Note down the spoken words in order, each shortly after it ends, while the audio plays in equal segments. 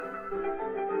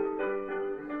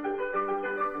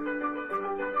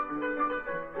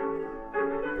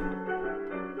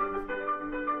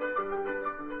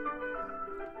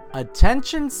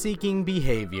Attention-seeking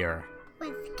behavior.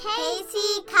 With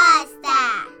Casey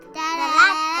Costa.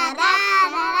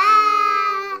 Da-da-da-da-da-da.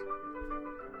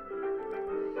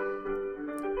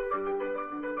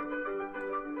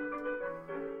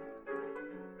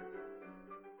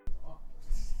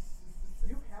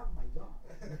 You have my dog.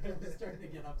 I'm starting to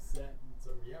get upset.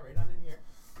 So yeah, right on in here.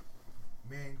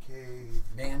 Man cave.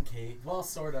 Man cave. Well,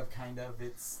 sort of, kind of.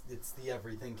 It's the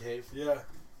everything cave. Yeah.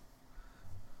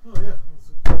 Oh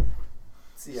yeah.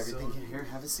 See everything here.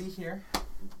 Have a seat here.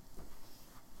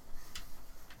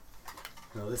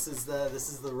 No, this is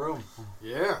the room.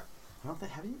 Yeah. I don't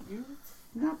think, have you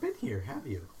not been here, have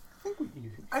you? I think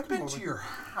I've been to your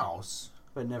house.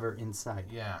 but never inside.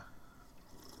 Yeah.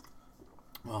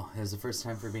 Well, it was the first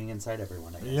time for being inside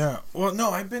everyone, I guess. Yeah. Well, no,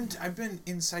 I've been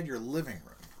inside your living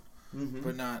room, Mm-hmm.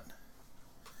 but not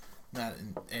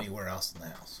in anywhere else in the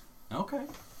house. Okay.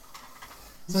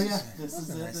 So yeah, this is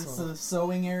a it. nice This is little- the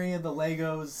sewing area, the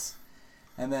Legos,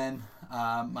 and then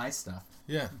my stuff,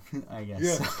 Yeah. I guess.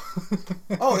 Yeah.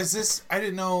 Oh, is this? I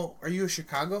didn't know. Are you a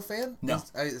Chicago fan? No.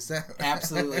 Is that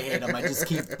Absolutely hate them. I just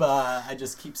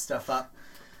keep stuff up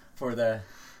for the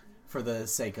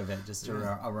sake of it, just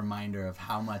a reminder of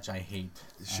how much I hate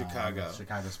Chicago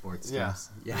sports Yeah. teams.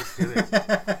 Yeah. No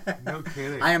kidding. No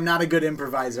kidding. I am not a good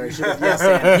improviser. I should have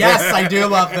yes, I do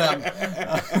love them.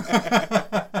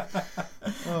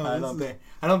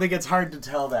 I don't think it's hard to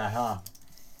tell that, huh?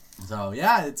 So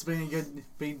yeah, it's been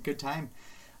a good time.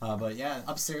 But yeah,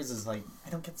 upstairs is like I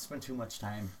don't get to spend too much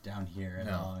time down here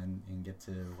at all, and get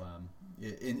to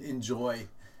enjoy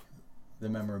the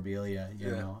memorabilia.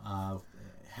 You know,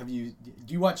 do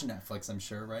you watch Netflix? I'm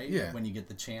sure, right? Yeah. When you get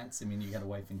the chance. I mean, you got a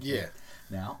wife and kid. Yeah.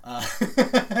 Now.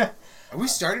 Are we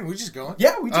starting? We just going?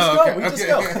 Yeah, we just go. Okay, We just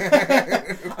go.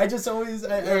 I just always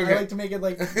I like to make it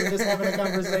like we're just having a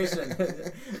conversation.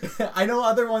 I know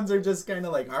other ones are just kind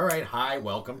of like, all right, hi,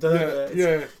 welcome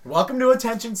to welcome to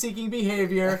Attention Seeking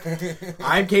Behavior.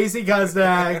 I'm Casey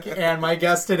Guzdak, and my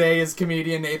guest today is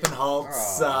comedian Nathan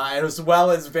Holtz, as well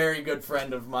as very good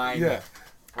friend of mine. Yeah.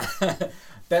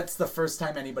 That's the first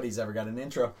time anybody's ever got an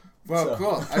intro. Well, So.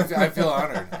 cool. I feel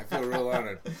honored. I feel real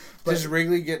honored. Does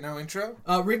Wrigley get no intro?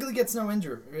 Wrigley gets no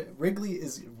intro. Wrigley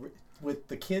is with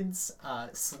the kids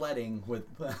sledding with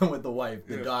the wife.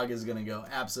 The dog is gonna go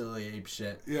absolutely ape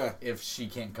shit. Yeah. If she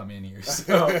can't come in here.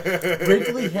 So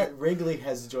Wrigley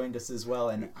has joined us as well,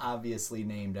 and obviously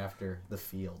named after the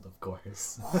field, of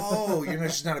course. Oh,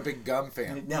 she's not a big gum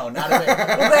fan. No, not a bit.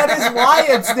 Well, that is why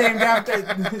it's named after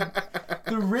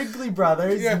the Wrigley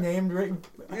brothers.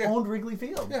 Owned Wrigley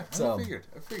Field. Yeah, So. I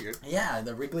figured. Yeah,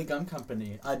 the Wrigley Gum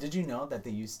Company. Did you know that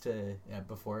they used to,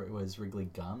 before it was Wrigley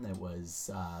Gum, it was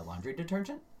laundry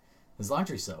detergent? It was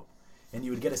laundry soap. And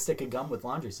you would get a stick of gum with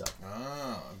laundry soap.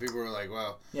 Oh, people were like,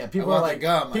 well, Yeah, people I are want like, the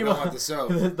gum, people, I don't want the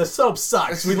soap. The soap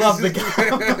sucks. We love the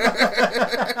gum.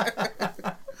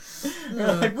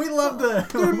 We're like, we love the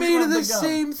They're we made love of the gum.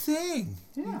 same thing.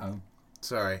 Yeah.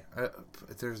 Sorry,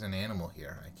 if there's an animal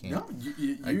here, I can't. No,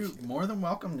 you more than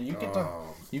welcome. You get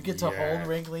to hold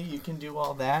Wrigley. You can do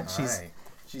all that.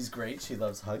 She's great. She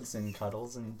loves hugs and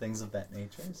cuddles and things of that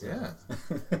nature. So. Yeah.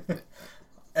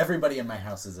 Everybody in my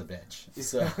house is a bitch.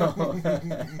 So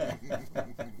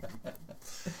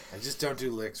I just don't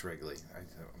do licks, Wrigley.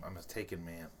 I'm a taken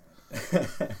man.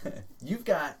 You've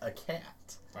got a cat.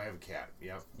 I have a cat.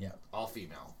 Yep. Yep. All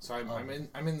female. So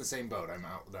I'm in the same boat. I'm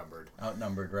outnumbered.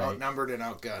 Outnumbered, right? Outnumbered and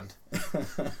outgunned.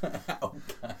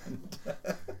 Outgunned.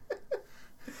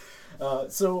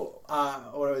 So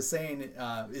what I was saying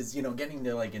is, getting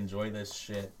to like enjoy this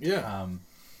shit. Yeah.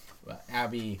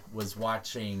 Abby was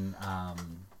watching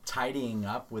Tidying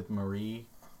Up with Marie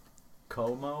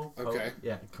Komo. Okay.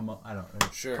 Yeah, Komo. I don't know.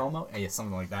 Sure. Komo? Yeah,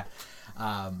 something like that.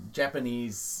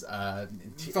 Japanese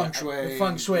Feng shui.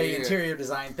 feng shui Yeah. interior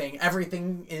design thing.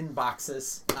 Everything in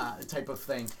boxes type of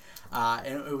thing.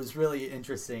 And it was really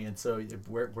interesting. And so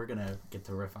we're gonna get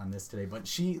to riff on this today. But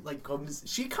she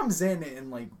comes in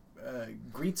and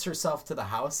greets herself to the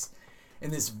house in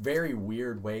this very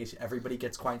weird way. Everybody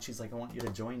gets quiet. She's like, I want you to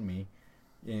join me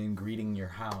in greeting your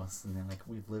house. And they're like,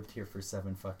 we've lived here for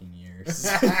 7 fucking years.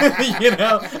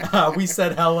 We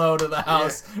said hello to the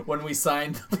house when we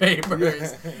signed the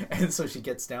papers. Yeah. And so she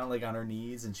gets down on her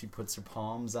knees and she puts her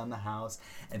palms on the house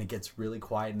and it gets really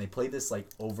quiet. And they play this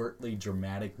overtly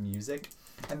dramatic music.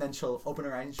 And then she'll open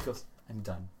her eyes and she goes, I'm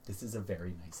done. This is a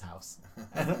very nice house.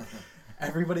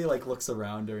 Everybody looks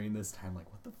around during this time what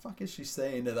the fuck is she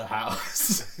saying to the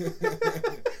house?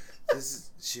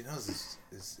 She knows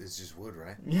it's just wood,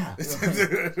 right? Yeah.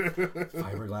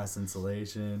 Fiberglass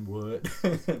insulation, wood.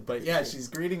 But yeah, she's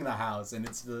greeting the house, and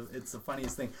it's the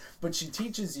funniest thing. But she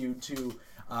teaches you to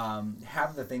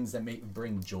have the things that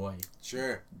bring joy.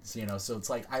 Sure. So it's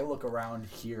like I look around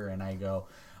here and I go,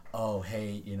 oh,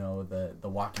 hey, the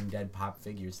Walking Dead pop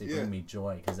figures, they bring me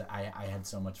joy because I had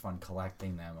so much fun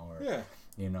collecting them. Or,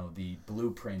 the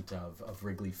blueprint of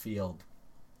Wrigley Field.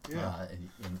 Yeah.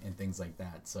 And things like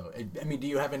that. So, do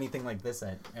you have anything like this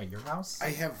at your house? I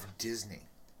have Disney.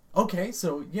 Okay,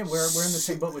 so yeah, we're in the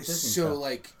same boat with Disney. So stuff.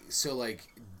 like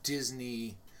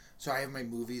Disney. So I have my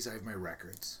movies. I have my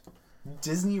records.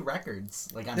 Disney records,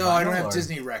 like on no, vinyl, I don't have or?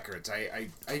 Disney records. I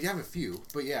have a few,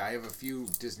 but yeah, I have a few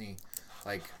Disney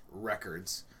like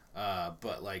records.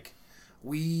 But like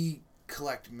we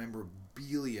collect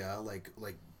memorabilia, like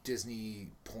Disney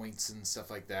points and stuff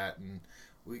like that, and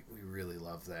we really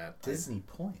love that. Disney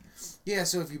points. Yeah,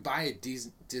 so if you buy a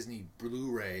Disney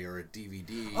Blu-ray or a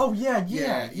DVD. Oh yeah,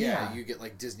 you get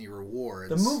like Disney rewards.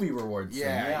 The movie rewards.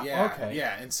 Yeah. Okay.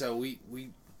 Yeah, and so we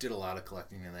did a lot of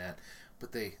collecting in that,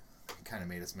 but they kind of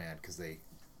made us mad because they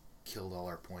killed all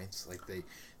our points. Like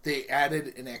they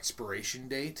added an expiration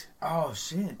date. Oh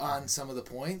shit! On some of the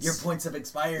points. Your points have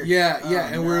expired. Yeah,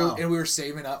 and we were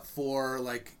saving up for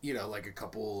like a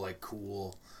couple like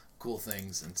cool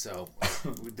things, and so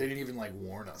they didn't even like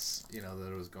warn us, that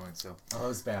it was going. So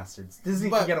those bastards. Disney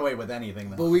can get away with anything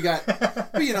though. But we got,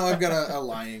 I've got a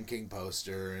Lion King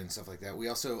poster and stuff like that. We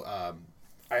also,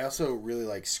 I also really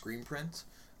like screen print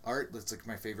art. That's like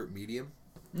my favorite medium.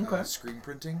 Okay. Screen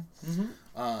printing.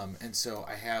 Mm-hmm. And so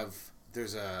I have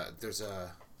there's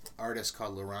a artist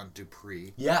called Laurent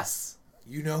Dupree. Yes.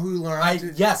 You know who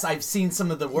Laurent? Yes, I've seen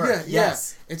some of the work.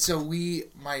 Yes. Yeah. And so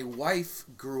my wife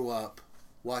grew up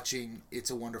watching It's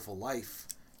a Wonderful Life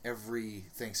every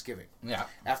Thanksgiving. Yeah.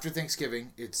 After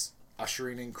Thanksgiving, it's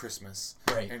ushering in Christmas.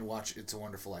 Right. And watch It's a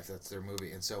Wonderful Life. That's their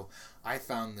movie. And so I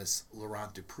found this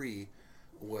Laurent Dupree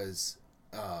was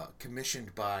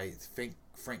commissioned by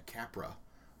Frank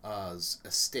Capra's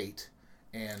estate,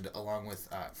 and along with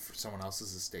someone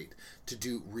else's estate,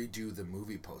 to redo the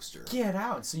movie poster. Get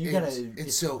out! So you got a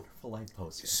Wonderful Life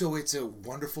poster. So It's a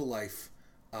Wonderful Life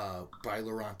by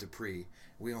Laurent Dupree.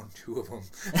 We own 2 of them.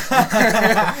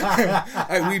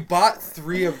 We bought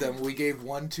 3 of them. We gave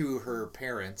one to her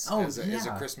parents as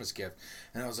a Christmas gift.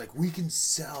 And I was like, we can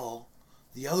sell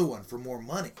the other one for more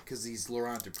money, because these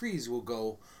Laurent Duprees will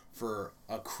go for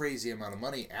a crazy amount of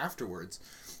money afterwards.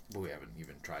 But we haven't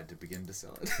even tried to begin to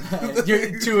sell it.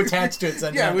 You're too attached to it.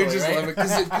 Yeah, we just love it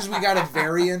because we got a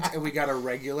variant and we got a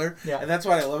regular. Yeah. And that's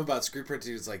what I love about screen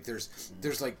printing. Is like there's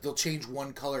like they'll change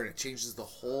one color and it changes the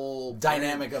whole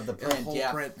dynamic of the print, and the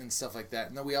whole print and stuff like that.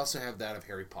 And then we also have that of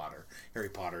Harry Potter. Harry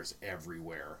Potter's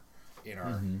everywhere in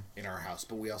our house.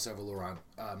 But we also have a Laurent,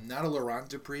 not a Laurent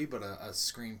Dupree, but a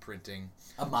screen printing.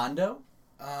 A Mondo?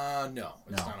 No,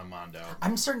 it's not a Mondo.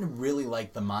 I'm starting to really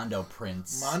like the Mondo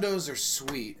prints. Mondos are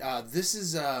sweet. This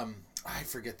is I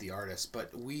forget the artist,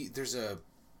 but there's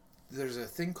a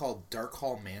thing called Dark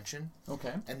Hall Mansion.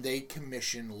 Okay. And they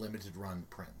commission limited run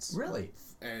prints. Really?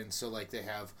 And so like they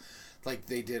have, like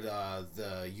they did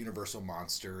the Universal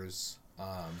Monsters,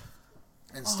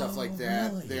 and stuff like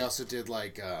that. Really? They also did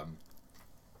like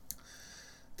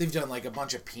they've done like a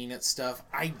bunch of Peanut stuff.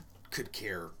 I could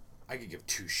give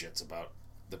 2 shits about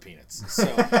the Peanuts.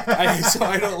 So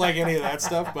I don't like any of that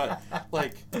stuff, but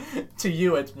like to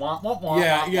you it's womp womp womp.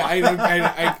 Yeah,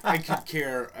 I could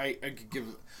care. I could give.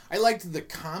 I liked the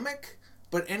comic,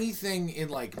 but anything in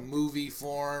like movie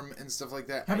form and stuff like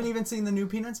that. Haven't even seen the new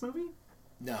Peanuts movie?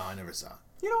 No, I never saw it.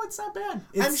 It's not bad.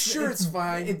 I'm sure it's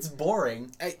fine. It's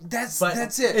boring. That's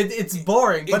it. It's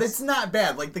boring, but it's not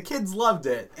bad. Like the kids loved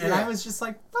it, and I was just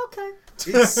like, okay.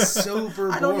 It's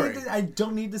super boring. I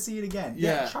don't need to see it again.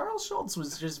 Yeah. Charles Schultz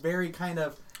was just very kind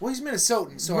of. Well, he's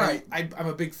Minnesotan, so right. I'm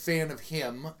a big fan of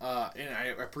him, and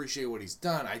I appreciate what he's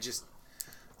done. I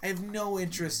have no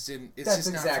interest in. It's That's just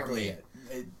exactly not for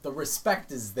me. it. The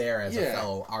respect is there as a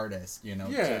fellow artist,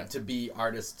 to be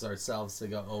artists ourselves, to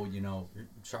go,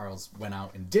 Charles went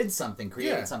out and did something,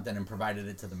 created something, and provided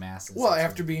it to the masses. Well,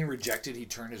 after being rejected, he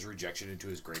turned his rejection into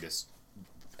his greatest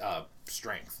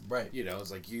strength. Right.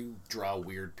 It's like, you draw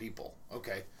weird people.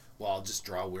 Okay. Well, I'll just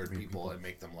draw weird people and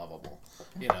make them lovable.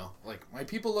 Like, my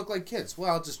people look like kids.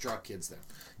 Well, I'll just draw kids then.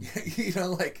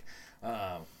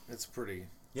 It's pretty...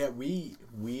 Yeah, we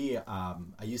I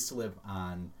used to live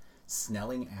on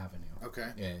Snelling Avenue.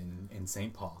 Okay. In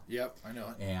St. Paul. Yep, I know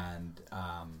it. And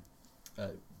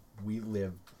we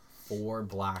lived 4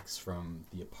 blocks from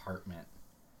the apartment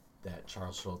that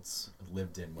Charles Schultz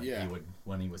lived in when Yeah.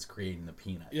 when he was creating the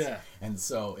Peanuts. Yeah. And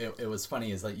so it was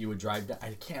funny is that you would drive down,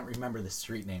 I can't remember the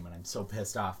street name, and I'm so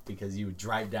pissed off because you would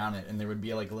drive down it and there would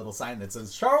be like a little sign that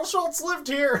says Charles Schultz lived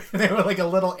here, and there was like a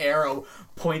little arrow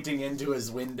pointing into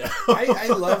his window. I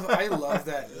love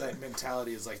that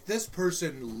mentality. Is like, this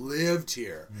person lived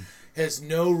here, has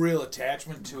no real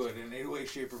attachment to it in any way,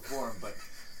 shape, or form, but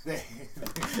they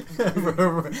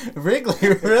Wrigley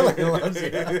really loves you.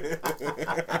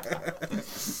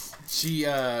 She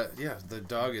the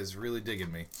dog is really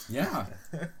digging me. Yeah,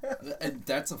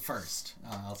 that's a first.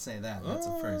 I'll say that. That's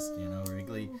a first. You know,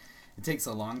 Wrigley. It takes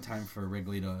a long time for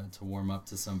Wrigley to warm up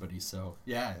to somebody. So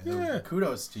yeah.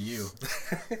 Kudos to you.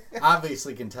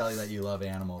 Obviously, can tell you that you love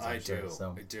animals. I do. do.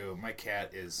 So. I do. My cat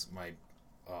is my.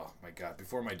 Oh my God!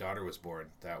 Before my daughter was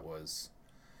born, it was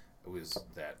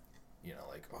that. You know,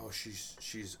 like, oh,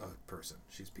 she's a person.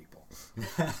 She's people.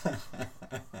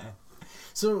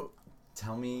 So,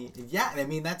 tell me, yeah, I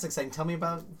mean, that's exciting. Tell me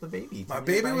about the baby. My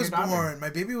baby was born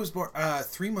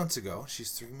 3 months ago.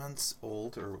 She's 3 months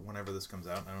old, or whenever this comes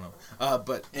out. I don't know.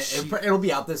 But it'll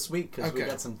be out this week because we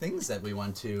got some things that we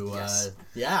want to,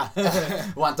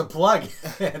 want to plug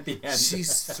at the end.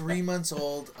 She's 3 months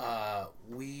old.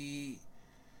 We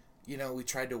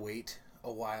tried to wait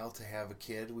a while to have a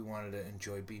kid. We wanted to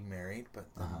enjoy being married, but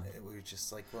then we were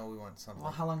just like, well, we want something.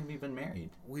 Well, how long have you been married?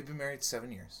 We've been married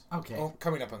 7 years. Okay. Oh,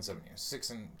 coming up on 7 years.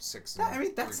 Six. I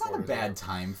mean, that's not a bad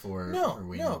time for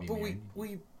waiting to be but married.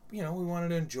 we wanted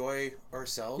to enjoy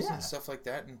ourselves and stuff like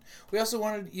that, and we also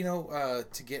wanted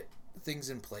to get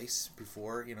things in place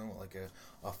before, like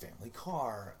a family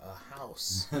car, a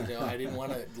house. I didn't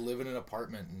want to live in an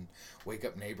apartment and wake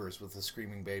up neighbors with a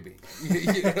screaming baby.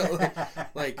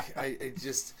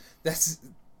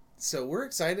 So we're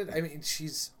excited. I mean,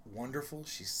 she's wonderful.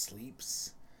 She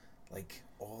sleeps like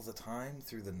all the time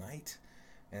through the night,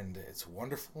 and it's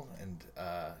wonderful. And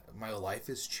my life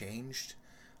has changed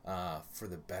for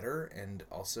the better, and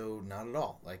also not at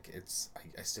all. Like,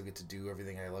 I still get to do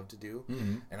everything I love to do,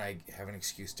 and I have an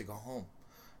excuse to go home.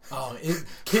 Oh,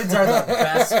 kids are the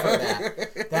best for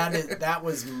that. That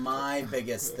was my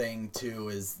biggest thing too.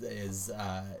 Is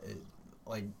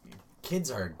like,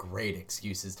 kids are great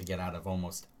excuses to get out of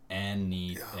almost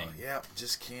anything. Oh, yeah,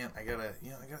 just can't. I gotta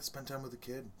spend time with a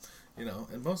kid.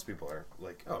 And most people are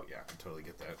like, oh yeah, I totally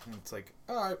get that. And it's like,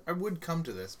 oh, I would come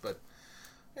to this, but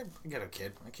I got a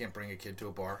kid. I can't bring a kid to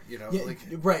a bar, Yeah,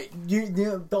 right.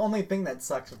 The only thing that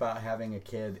sucks about having a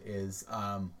kid is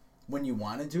when you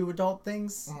want to do adult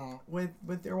things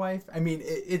with your wife. I mean,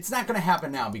 it's not going to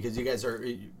happen now because you guys are,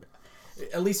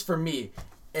 at least for me,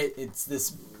 it's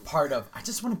this part of, I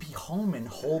just want to be home and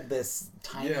hold this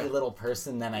tiny little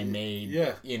person that I made,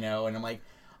 and I'm like,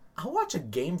 I'll watch a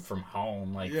game from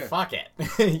home, like, fuck it,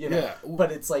 Yeah.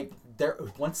 But it's like,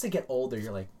 once they get older,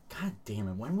 you're like, God damn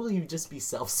it, when will you just be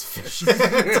self-sufficient?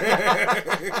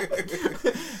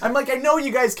 I'm like, I know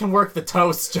you guys can work the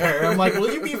toaster. I'm like,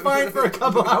 will you be fine for a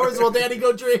couple hours while Daddy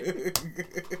go drink?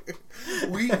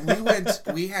 We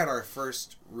had our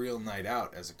first real night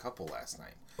out as a couple last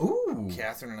night. Ooh.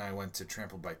 Catherine and I went to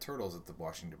Trampled by Turtles at the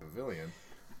Washington Pavilion.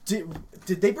 Did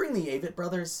they bring the Avett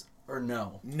Brothers or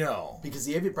no? No. Because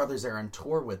the Avett Brothers are on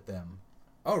tour with them.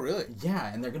 Oh, really?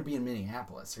 Yeah, and they're going to be in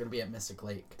Minneapolis. They're going to be at Mystic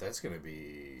Lake. That's going to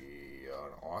be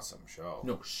an awesome show.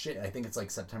 No shit. I think it's like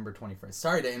September 21st.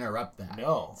 Sorry to interrupt that.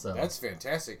 No, that's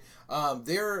fantastic.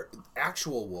 Their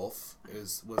Actual Wolf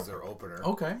was their opener.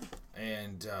 Okay.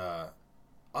 And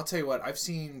I'll tell you what, I've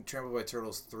seen Trampled by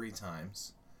Turtles 3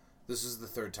 times. This was the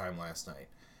 3rd time last night.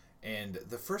 And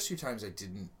the first few times I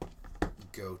didn't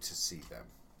go to see them.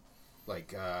 Like,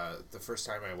 the first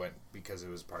time I went because it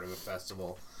was part of a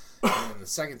festival. And then the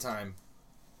second time,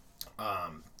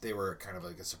 they were kind of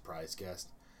like a surprise guest.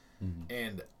 Mm-hmm.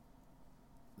 And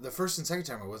the first and second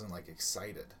time, I wasn't like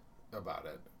excited about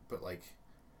it, but like,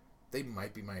 they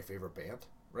might be my favorite band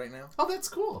right now. Oh, that's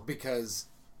cool. Because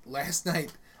last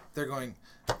night, they're going,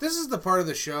 this is the part of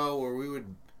the show where we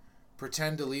would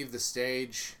pretend to leave the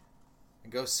stage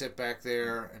and go sit back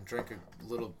there and drink a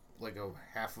little, like a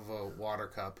half of a water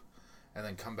cup, and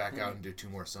then come back out and do 2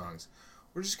 more songs.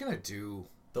 We're just going to do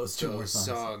those 2 more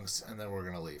songs, and then we're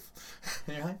going to leave.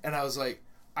 Yeah. And I was like,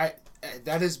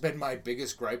 that has been my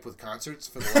biggest gripe with concerts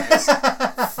for the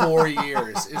last 4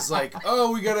 years. Is like,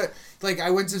 oh, we gotta, like,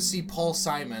 I went to see Paul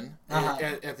Simon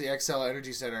at the XL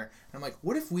Energy Center, and I'm like,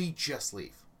 what if we just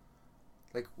leave?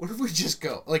 Like, what if we just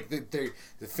go? Like, they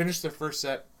finished their first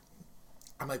set.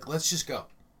 I'm like, let's just go.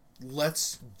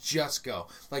 Let's just go.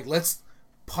 Like, let's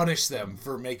punish them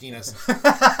for making us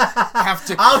have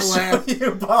to I'll clap. show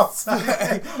you, Paul Simon.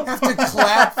 Have to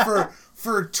clap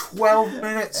for 12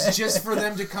 minutes just for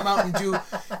them to come out and do.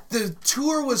 The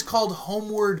tour was called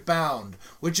Homeward Bound,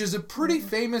 which is a pretty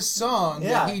famous song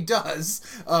that he does.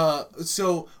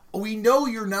 So we know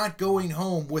you're not going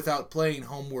home without playing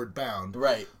Homeward Bound.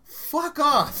 Right. Fuck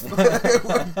off.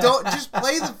 Don't just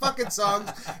play the fucking songs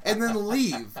and then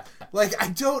leave. Like, I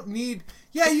don't need...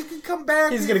 Yeah, you can come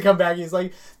back. He's going to come back. He's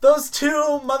like, those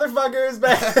two motherfuckers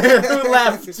back who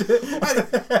left.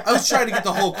 I was trying to get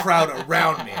the whole crowd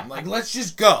around me. I'm like, let's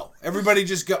just go. Everybody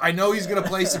just go. I know he's going to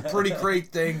play some pretty great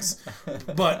things,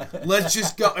 but let's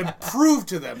just go and prove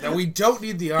to them that we don't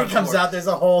need the encore. He comes out, there's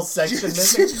a whole section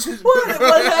missing.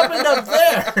 What happened up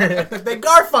there? They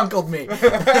Garfunkled me.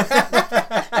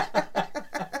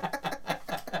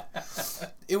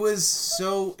 It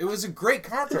was a great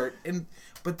concert,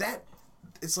 but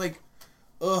it's like,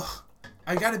 ugh,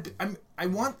 I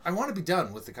want to be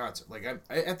done with the concert. Like,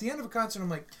 I at the end of a concert,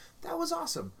 I'm like, that was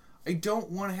awesome. I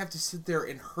don't want to have to sit there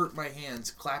and hurt my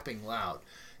hands clapping loud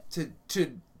to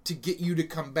get you to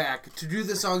come back to do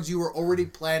the songs you were already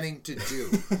planning to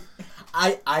do.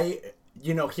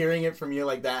 Hearing it from you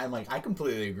like that, I'm like, I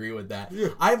completely agree with that. Yeah.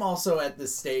 I'm also at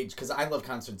this stage, because I love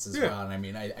concerts as well, and I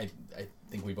mean, I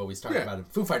think we've always talked about it.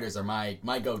 Foo Fighters are my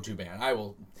go-to band. I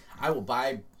will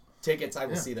buy tickets. I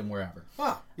will see them wherever.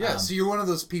 Ah, yeah. So you're one of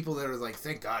those people that are like,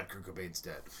 thank God Kurt Cobain's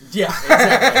dead. Yeah,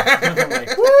 exactly. I'm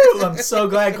like, woo! I'm so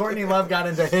glad Courtney Love got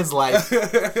into his life.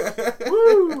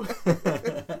 Woo!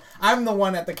 I'm the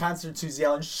one at the concerts who's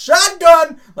yelling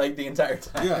shotgun like the entire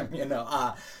time.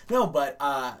 Yeah. No, but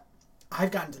I've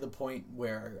gotten to the point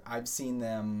where I've seen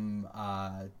them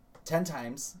 10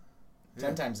 times.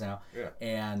 10 times now. Yeah.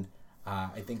 And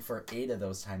I think for 8 of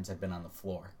those times I've been on the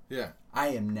floor. Yeah. I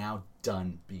am now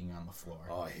done being on the floor.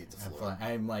 Oh, I hate the floor.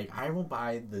 I'm like, I will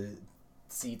buy the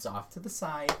seats off to the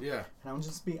side. Yeah. And I'll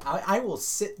just I will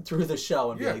sit through the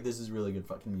show and be like, this is really good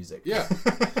fucking music. Yeah.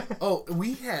 Oh,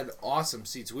 we had awesome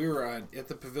seats. We were at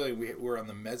the pavilion. We were on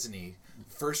the mezzanine,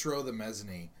 first row of the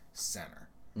mezzanine center.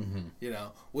 Mm-hmm.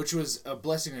 Which was a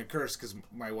blessing and a curse, because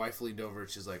my wife leaned over and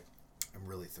she's like, I'm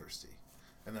really thirsty.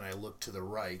 And then I looked to the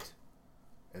right,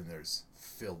 and there's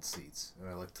filled seats. And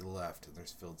I looked to the left, and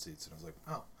there's filled seats. And I was like,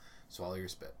 oh, swallow your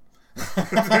spit.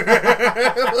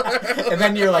 And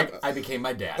then you're like, I became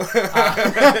my dad.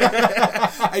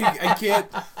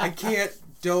 I can't,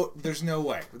 there's no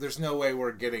way. There's no way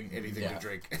we're getting anything to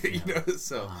drink.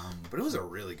 But it was a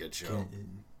really good show.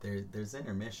 There's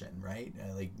intermission, right?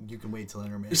 Like, you can wait till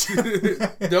intermission.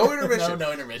 No intermission.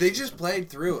 No intermission. They just played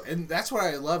through, and that's what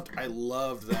I loved. I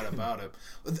loved that about it.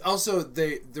 Also,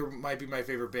 there might be my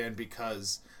favorite band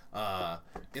because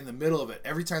in the middle of it,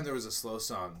 every time there was a slow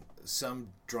song, some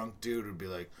drunk dude would be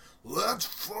like, "Let's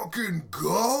fucking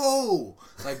go!"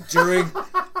 Like during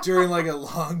like a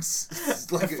long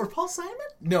for Paul Simon?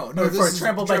 No, this is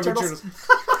Trampled by Turtles.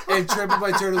 And Trampled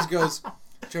by Turtles goes.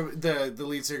 The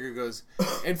lead singer goes,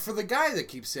 and for the guy that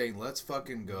keeps saying "let's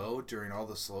fucking go" during all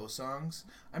the slow songs,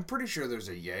 I'm pretty sure there's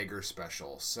a Jaeger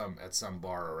special at some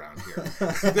bar around here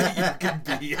that you can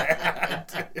be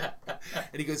at.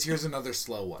 And he goes, "Here's another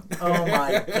slow one." Oh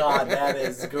my god, that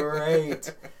is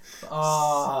great.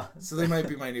 Oh. So they might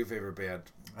be my new favorite band.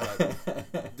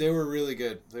 But they were really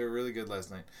good. They were really good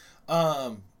last night.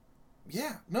 I've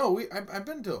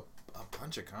been to a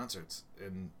bunch of concerts,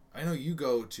 and I know you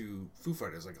go to Foo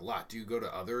Fighters like a lot. Do you go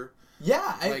to other?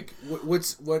 Yeah.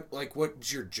 What's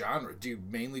your genre? Do you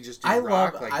mainly just do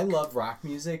rock? I love rock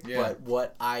music, but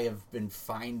what I have been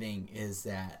finding is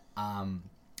that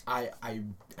I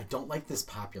don't like this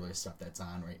popular stuff that's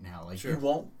on right now. Like, you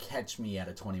won't catch me at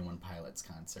a 21 Pilots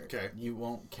concert. Okay. You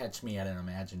won't catch me at an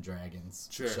Imagine Dragons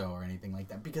show or anything like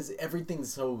that, because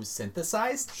everything's so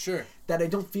synthesized. That I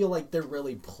don't feel like they're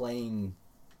really playing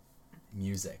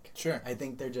music. I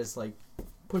think they're just like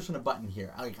pushing a button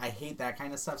here. I hate that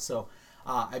kind of stuff. So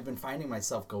I've been finding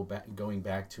myself going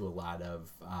back to a lot of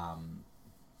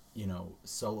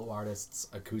solo artists,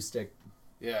 acoustic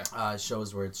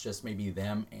shows where it's just maybe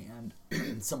them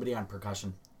and somebody on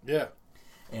percussion. Yeah.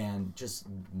 And just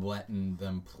letting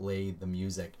them play the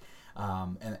music.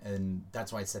 And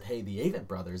that's why I said, hey, the Avett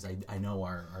Brothers, I know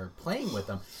are playing with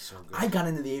them. So good. I got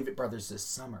into the Avett Brothers this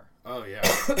summer. Oh, yeah.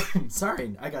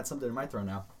 Sorry, I got something in my throat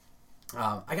now.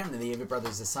 I got into the Avett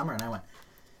Brothers this summer, and I went,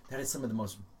 that is some of the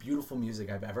most beautiful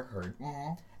music I've ever heard.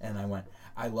 Mm-hmm. And I went,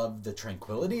 I love the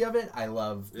tranquility of it. I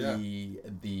love the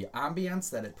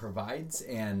ambience that it provides,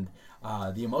 and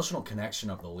the emotional connection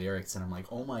of the lyrics. And I'm like,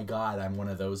 oh my God, I'm one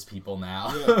of those people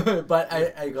now. Yeah. But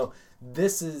I go,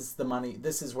 this is the money.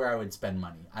 This is where I would spend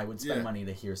money. I would spend money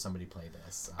to hear somebody play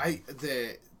this.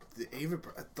 The Avett,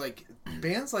 like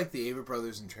bands like the Avett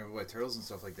Brothers and Trampled by Turtles and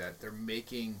stuff like that, they're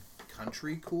making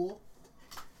country cool.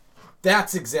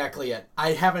 That's exactly it.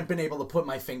 I haven't been able to put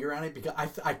my finger on it because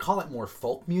I call it more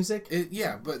folk music.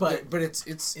 But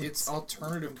it's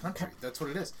alternative country. That's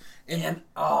what it is. And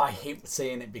I hate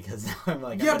saying it because now I'm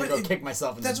like, I'm gonna go kick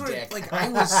myself in the dick. Like I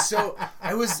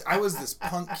was this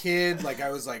punk kid. Like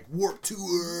I was like Warped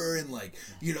Tour and like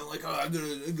like I'm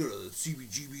gonna go to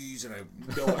CBGBs and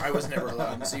I was never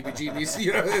allowed in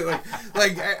CBGBs.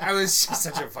 Like I was just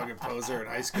such a fucking poser in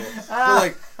high school.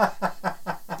 But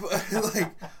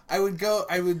like I would go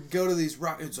to these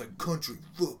rock. It's like country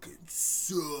fucking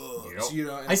sucks.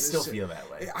 Yep. I still feel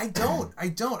that way. I don't.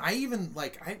 I even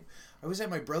I was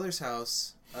at my brother's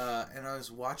house and I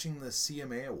was watching the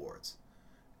CMA Awards,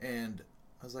 and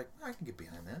I was like, I can get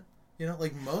behind that.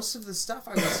 Like most of the stuff,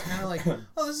 I was kind of like,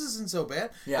 oh, this isn't so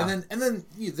bad. Yeah. And then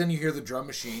you hear the drum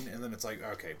machine, and then it's like,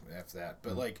 okay, after that.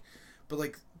 But like,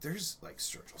 there's like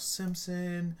Sturgill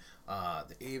Simpson,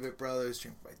 the Avett Brothers,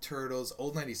 Trampled by Turtles,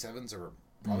 Old 97s are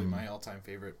probably my all-time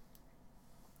favorite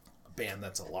band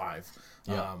that's alive.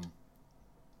 Yeah.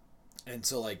 And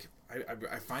so like,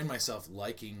 I find myself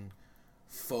liking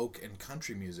folk and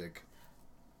country music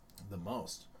the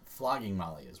most. Flogging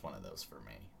Molly is one of those for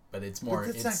me. But it's more.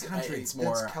 But that's not country. It's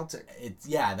more that's Celtic.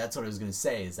 That's what I was going to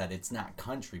say. Is that it's not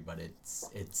country, but it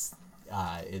is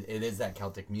that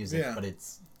Celtic music. Yeah.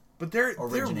 But they're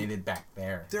originated back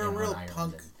there. They're a real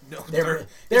punk. No, they're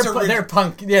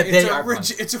punk. Yeah, they are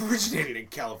punk. It's originated in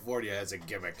California as a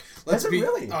gimmick.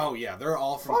 Really? Oh yeah, they're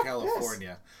all from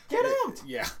California. Yes. Get out.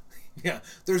 Yeah. Yeah,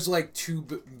 there's like 2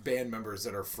 band members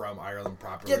that are from Ireland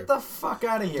properly. Get the fuck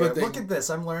out of here! Look at this.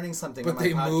 I'm learning something. But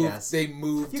they moved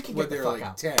when they were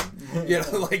like 10.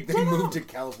 Like they moved to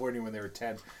California when they were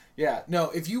 10. Yeah, no.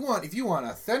 If you want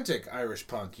authentic Irish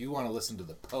punk, you want to listen to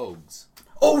the Pogues.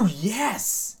 Oh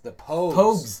yes, the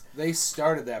Pogues. They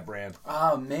started that brand.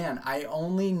 Oh man, I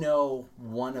only know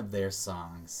one of their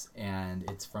songs, and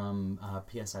it's from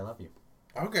P.S. I Love You.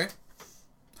 Okay.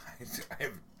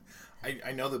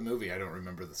 I know the movie. I don't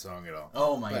remember the song at all.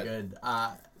 Oh my god.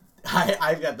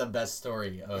 I've got the best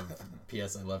story of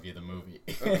P.S. I Love You, the movie.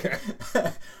 Okay.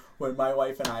 When my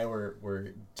wife and I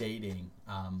were dating,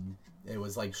 it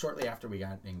was like shortly after we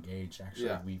got engaged. Actually,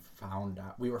 yeah. we found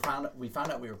out we were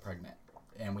pregnant,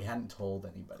 and we hadn't told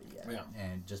anybody yet. Yeah.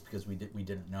 And just because we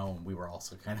didn't know, and we were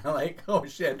also kind of like, oh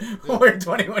shit, we're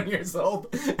 21 years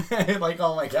old, and like,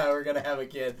 oh my god, we're gonna have a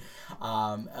kid.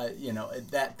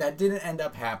 That didn't end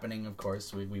up happening. Of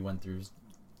course, we went through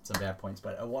some bad points,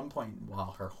 but at one point,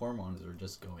 while her hormones were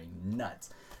just going nuts,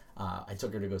 I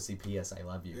took her to go see P.S. I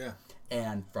Love You. Yeah.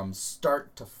 And from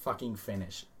start to fucking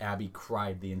finish, Abby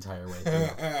cried the entire way through.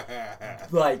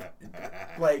 like,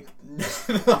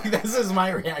 this is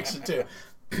my reaction too.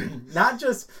 Not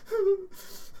just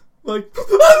like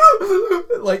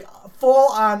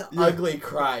full on ugly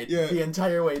cried the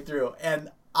entire way through,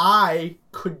 and I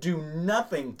could do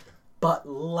nothing but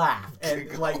laugh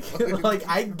and like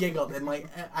I giggled and like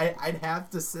I'd have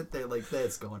to sit there like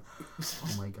this going,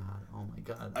 oh my god.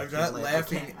 I'm not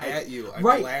laughing at you. I'm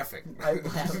laughing. I'm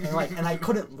laughing and I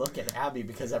couldn't look at Abby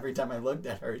because every time I looked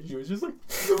at her, she was just like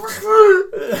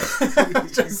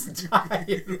just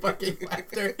dying fucking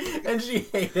laughter, and she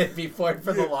hated me for it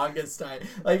for the longest time.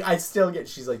 Like I still get.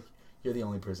 She's like, you're the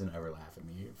only person to ever laugh at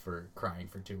me for crying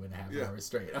for 2.5 hours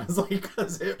straight. I was like,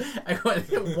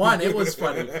 one, it was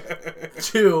funny.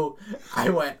 2,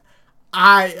 I'm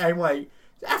like,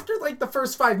 after like the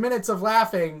first 5 minutes of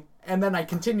laughing, and then I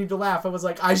continued to laugh, I was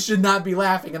like, I should not be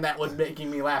laughing, and that was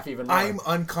making me laugh even more. I'm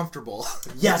uncomfortable.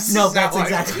 Yes, no, that's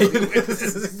exactly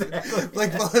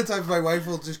like, a lot of times my wife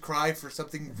will just cry for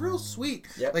something real sweet.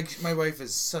 Yep. Like, my wife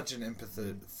is such an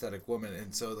empathetic woman,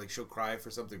 and so, like, she'll cry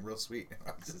for something real sweet.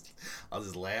 I'll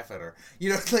just laugh at her.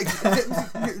 Like,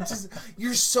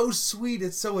 you're so sweet,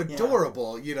 it's so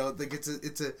adorable, like,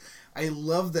 I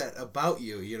love that about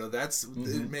you, that's,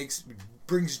 it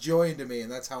brings joy into me,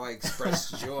 and that's how I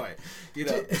express joy.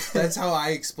 That's how I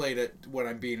explain it when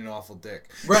I'm being an awful dick.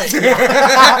 Right.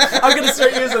 I'm gonna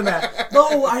start using that.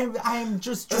 No, I'm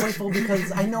just joyful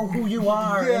because I know who you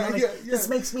are. This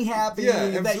makes me happy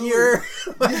that you're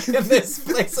in this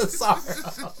place of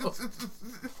sorrow.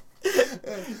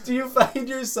 Do you find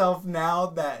yourself now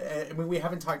that we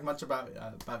haven't talked much about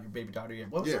your baby daughter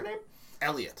yet? What was her name?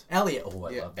 Elliot. Oh, I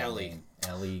love that Ellie. name.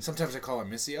 Ellie. Sometimes I call her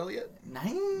Missy Elliott.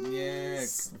 Nice. Yeah.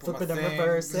 Flip it and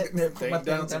reverse it. Put my thing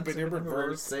down, flip it and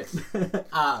reverse it.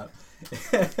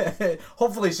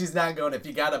 Hopefully she's not going, if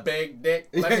you got a big dick,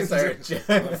 let me search.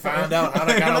 Find out how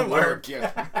to gotta work.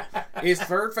 It's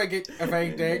perfect if I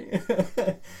dick.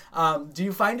 Do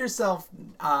you find yourself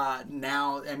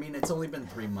now, I mean, it's only been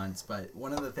 3 months, but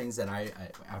one of the things that I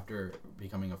after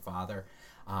becoming a father,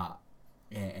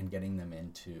 and getting them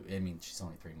into. I mean, she's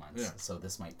only 3 months, so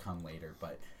this might come later.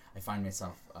 But I find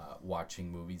myself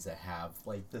watching movies that have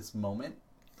like this moment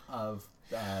of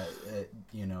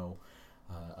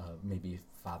maybe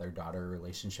father-daughter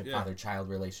relationship, father-child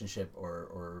relationship,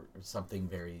 or something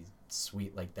very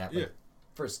sweet like that. Like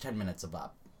first 10 minutes of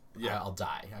Up, I'll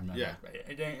die. I'm not.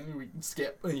 We can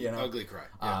skip. Ugly Cry.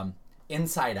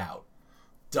 Inside Out.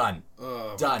 Done.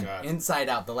 Oh, done. My God. Inside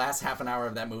Out. The last half an hour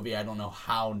of that movie, I don't know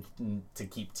how to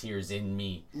keep tears in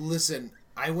me. Listen,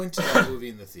 I went to that movie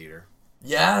in the theater.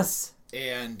 Yes.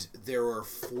 And there were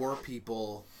 4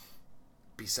 people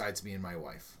besides me and my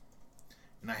wife.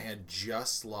 And I had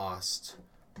just lost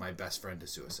my best friend to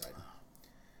suicide.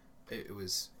 It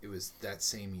was that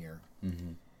same year.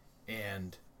 Mm-hmm.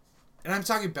 And I'm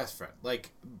talking best friend.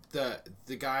 Like the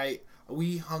guy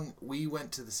we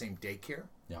went to the same daycare.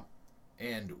 Yeah.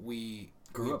 And we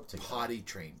grew up together. Potty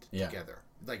trained together.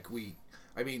 Like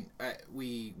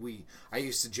I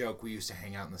used to joke we used to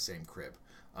hang out in the same crib.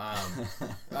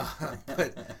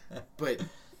 But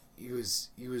he was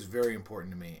very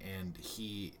important to me, and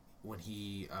when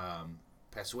he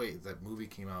passed away, that movie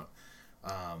came out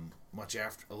a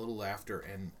little after,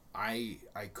 and I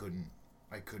couldn't.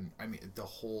 I mean, the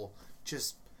whole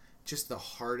just the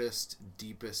hardest,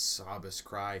 deepest, sobbest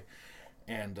cry,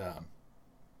 and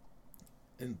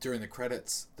during the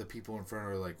credits, the people in front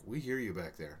are like, "We hear you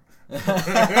back there."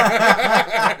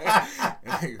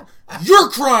 You're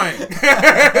crying.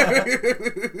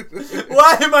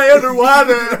 Why am I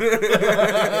underwater?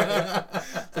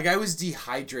 Like I was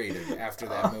dehydrated after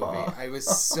that movie.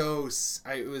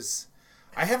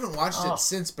 I haven't watched it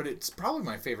since, but it's probably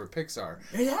my favorite Pixar.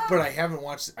 Yeah. But I can't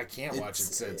watch it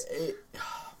since.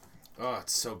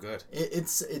 It's so good.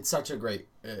 It's such a great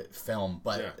film,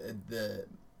 but the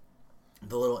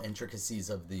little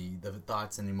intricacies of the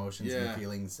thoughts and emotions and the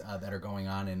feelings that are going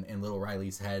on in little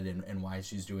Riley's head and why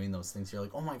she's doing those things. You're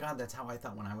like, oh my God, that's how I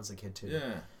thought when I was a kid too.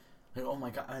 Yeah. Like, oh my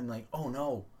God, I'm like, oh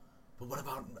no, but what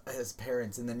about as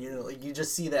parents? And then you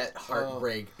just see that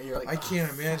heartbreak. And you're like, I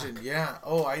can't imagine. Fuck. Yeah.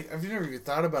 Oh, I've never even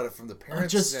thought about it from the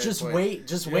parents. Just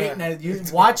wait, and you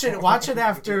watch it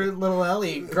after little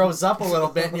Ellie grows up a little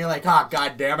bit, and you're like, oh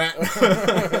God damn it.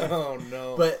 Oh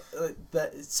no. But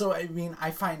so I mean,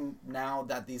 I find now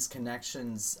that these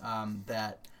connections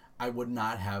that I would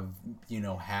not have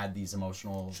had these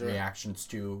emotional reactions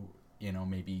to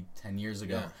maybe 10 years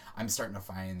ago. I'm starting to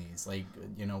find these, like,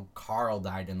 Carl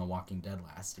died in The Walking Dead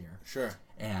last year. Sure.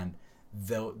 And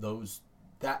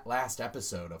that last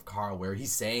episode of Carl where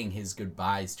he's saying his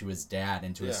goodbyes to his dad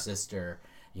and to his sister,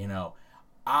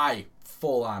 I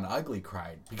full on ugly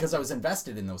cried because I was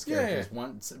invested in those characters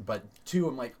once, but 2,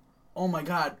 I'm like, oh my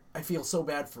God, I feel so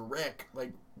bad for Rick.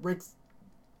 Like,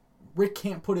 Rick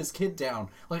can't put his kid down.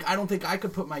 Like, I don't think I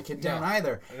could put my kid down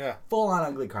either. Yeah. Full on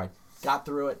ugly cried. Got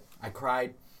through it. I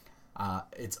cried.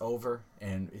 It's over,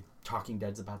 and Talking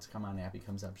Dead's about to come on. Abby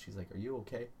comes up. She's like, "Are you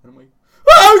okay?" And I'm like,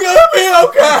 "I'm gonna be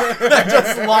okay." I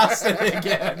just lost it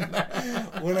again.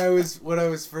 When I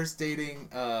was first dating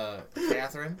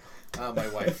Catherine, my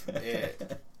wife,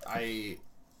 I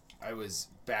was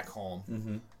back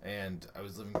home, and I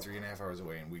was living 3.5 hours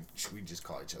away, and we just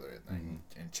call each other at night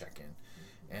and check in,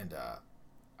 and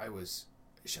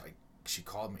she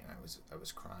called me, and I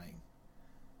was crying.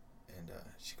 And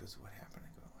she goes, "What happened?" I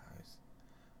go,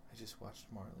 "I just watched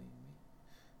Marley and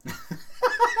Me."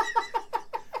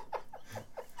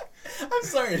 I'm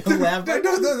sorry to laugh. No,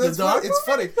 that's funny. It's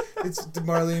funny. It's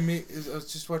Marley and Me. I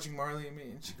was just watching Marley and Me,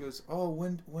 and she goes, "Oh,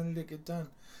 when did it get done?"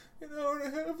 An hour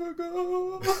and a half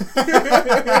ago.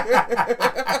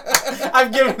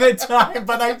 I've given it time,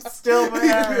 but I'm still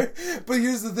mad. But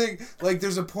here's the thing: like,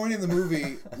 there's a point in the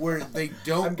movie where they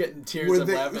don't. I'm getting tears of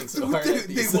laughing so hard.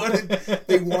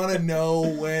 They want to know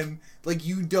when. Like,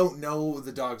 you don't know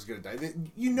the dog's gonna die.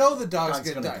 You know the dog's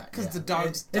gonna die because the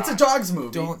dog's. It's a dog's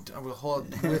movie. We'll hold.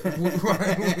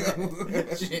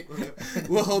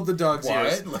 We'll hold the dog's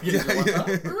ears.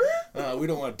 We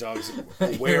don't want dogs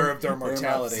aware of their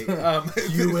mortality.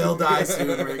 You will die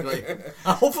soon, Wrigley.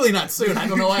 Hopefully not soon. I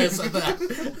don't know why I said that.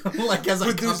 Like, as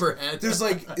a copperhead.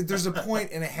 There's a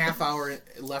point in a half hour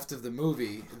left of the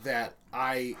movie that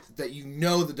the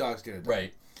dog's gonna die.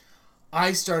 Right.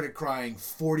 I started crying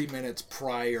 40 minutes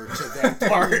prior to that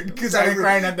part because I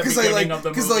crying at the beginning of the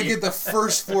movie. Because like at the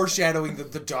first foreshadowing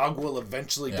that the dog will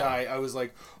eventually die, I was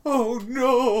like, oh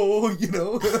no,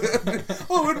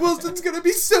 Owen Wilson's gonna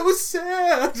be so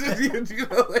sad,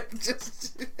 like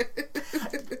just.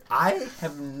 I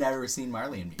have never seen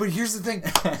Marley and Me. But here's the thing.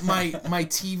 My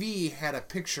TV had a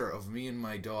picture of me and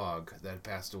my dog that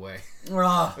passed away.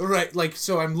 Right, like,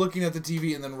 so I'm looking at the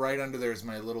TV, and then right under there is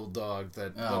my little dog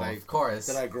that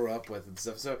I grew up with and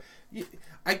stuff. So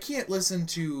I can't listen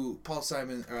to Paul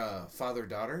Simon, Father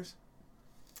Daughters.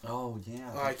 Oh, yeah.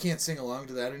 I can't sing along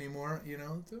to that anymore, you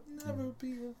know? There'll never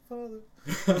be a father.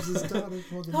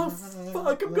 Oh,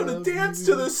 fuck, I'm gonna dance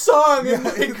to this song in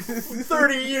like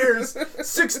 30 years.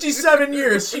 67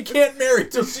 years. She can't marry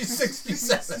till she's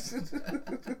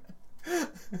 67.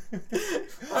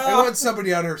 I want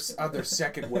somebody on their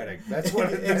second wedding. That's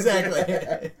what it is.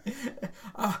 Exactly.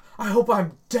 I hope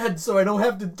I'm dead so I don't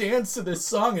have to dance to this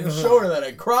song and show her that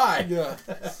I cried. Yeah.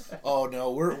 Oh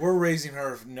no, we're raising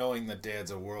her knowing that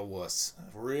Dad's a real wuss.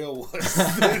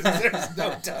 There's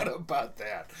no doubt about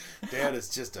that. Dad is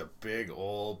just a big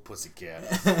old pussycat.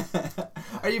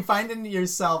 Are you finding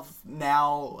yourself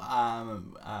now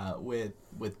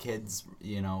with kids,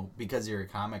 you know, because you're a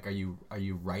comic, are you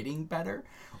writing better,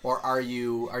 or are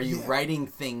you writing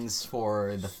things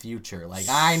for the future? Like,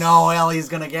 I know Ellie's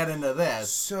gonna get into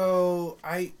this. So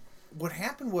what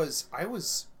happened was I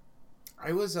was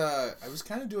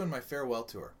kind of doing my farewell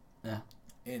tour. Yeah.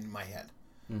 In my head,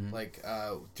 like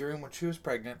during when she was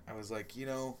pregnant, I was like, you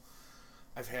know,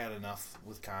 I've had enough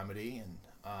with comedy, and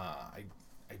I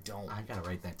don't. I gotta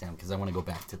write that down because I want to go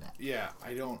back to that. Yeah,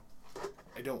 I don't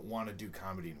want to do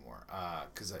comedy anymore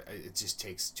because it just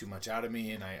takes too much out of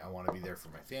me, and I want to be there for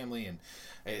my family, and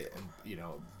you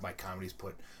know, my comedy's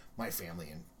put my family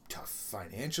in tough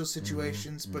financial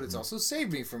situations, but it's also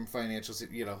saved me from financial,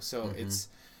 you know. So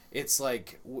it's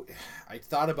like I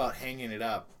thought about hanging it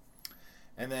up,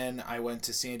 and then I went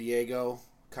to San Diego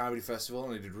Comedy Festival,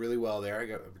 and I did really well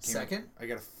there. Second.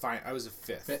 I was a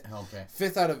fifth. Okay.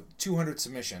 Fifth out of 200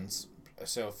 submissions.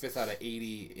 So 5th out of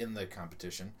 80 in the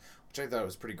competition, which I thought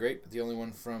was pretty great. The only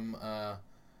one from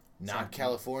not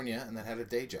California, and that had a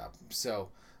day job. So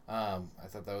I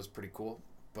thought that was pretty cool.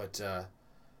 But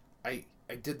I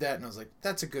did that, and I was like,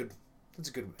 that's a good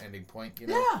ending point, you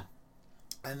know? Yeah.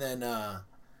 And then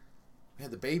we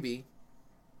had the baby,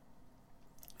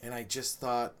 and I just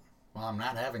thought, well, I'm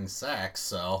not having sex,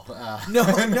 so no.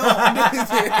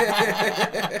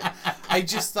 I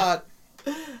just thought.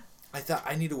 I thought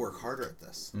I need to work harder at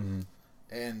this,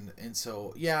 and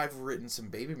so yeah, I've written some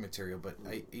baby material, but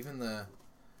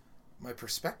my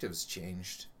perspective's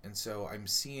changed, and so I'm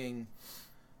seeing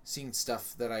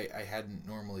stuff that I hadn't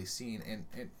normally seen, and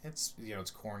it's, you know,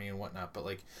 it's corny and whatnot, but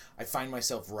like I find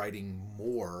myself writing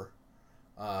more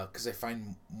because I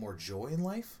find more joy in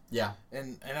life. Yeah,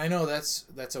 and I know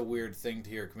that's a weird thing to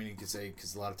hear a comedian can say,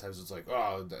 because a lot of times it's like,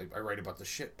 oh, I write about the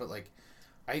shit, but like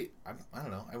I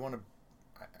don't know,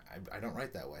 I don't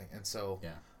write that way, and so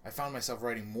I found myself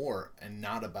writing more and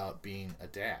not about being a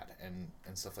dad and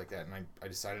stuff like that, and I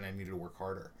decided I needed to work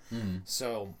harder.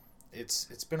 So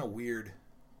it's been a weird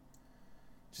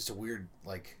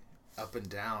like up and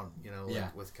down, you know,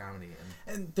 like with comedy,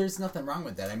 and there's nothing wrong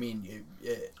with that. I mean,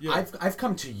 I've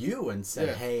come to you and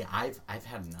said, hey, I've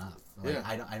had enough. Like,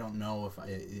 I don't know if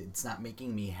it's not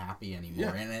making me happy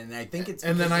anymore, and I think it's.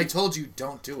 And then I told you,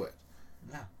 don't do it.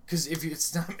 Yeah. Because if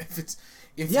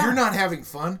you're not having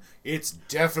fun, it's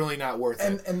definitely not worth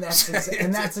it. And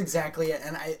that's exactly it.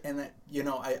 And you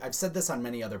know, I've said this on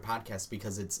many other podcasts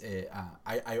because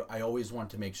I always want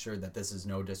to make sure that this is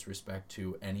no disrespect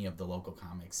to any of the local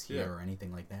comics here or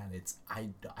anything like that. It's I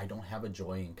don't have a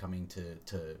joy in coming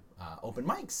to open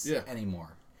mics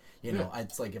anymore. You know,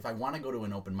 it's like if I want to go to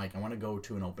an open mic, I want to go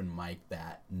to an open mic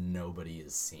that nobody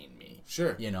has seen me.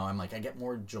 Sure. You know, I'm like, I get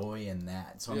more joy in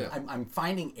that. So I'm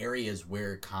finding areas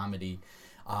where comedy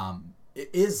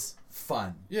it is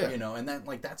fun. Yeah. You know, and then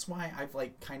like that's why I've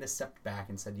like kind of stepped back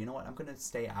and said, you know what, I'm going to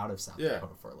stay out of South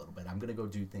Dakota for a little bit. I'm going to go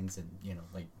do things in, you know,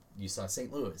 like you saw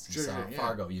St. Louis, you saw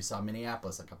Fargo, you saw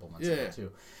Minneapolis a couple months ago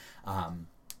too. I'm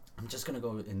just going to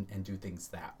go and do things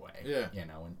that way. Yeah. You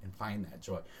know, and find that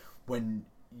joy. When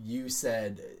you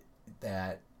said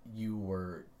that you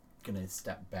were gonna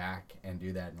step back and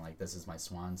do that, and like, this is my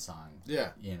swan song. Yeah.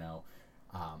 You know,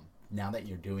 now that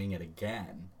you're doing it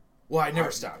again. Well, I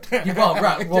never stopped. But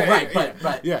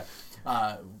yeah.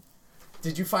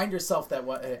 Did you find yourself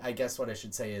that I guess what I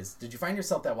should say is, did you find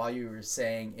yourself that while you were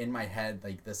saying in my head,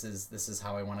 like, this is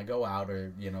how I want to go out,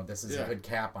 or, you know, this is a good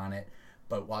cap on it,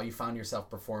 but while you found yourself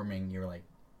performing, you were like,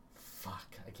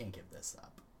 fuck, I can't give this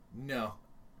up. No.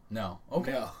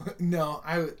 Okay. No.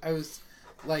 I was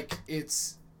like,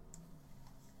 it's.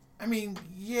 I mean,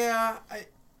 yeah,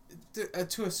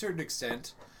 to a certain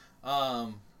extent, but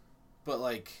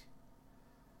like,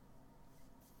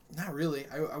 Not really.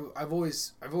 I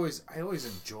always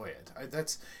enjoy it.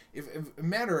 That's if a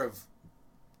matter of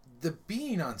the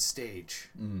being on stage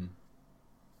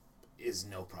is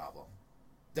no problem.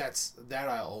 That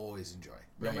I always enjoy.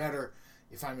 No matter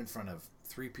if I'm in front of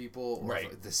 3 people or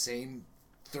the same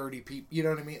 30 people. You know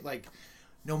what I mean? Like,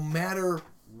 no matter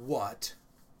what,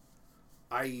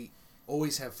 I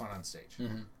always have fun on stage.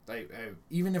 Like,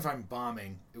 even if I'm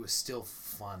bombing, it was still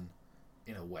fun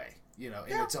in a way. You know,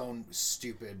 in its own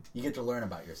stupid... You get to learn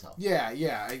about yourself. Yeah.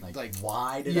 Like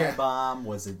why did I bomb?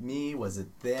 Was it me? Was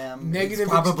it them? Negative it's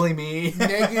probably me.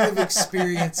 Negative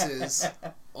experiences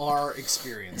are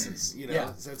experiences. You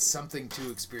know, that's something to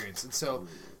experience. And so,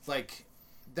 like,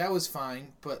 that was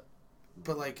fine. But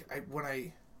like, when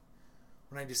I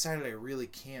decided I really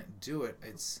can't do it,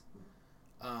 it's...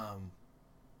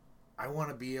 I want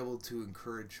to be able to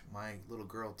encourage my little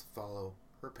girl to follow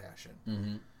her passion.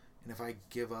 Mm-hmm. And if I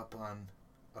give up on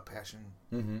a passion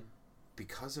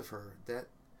because of her,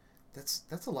 that's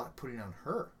a lot putting on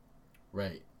her.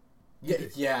 Right.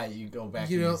 Yeah. You go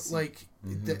back. You know, like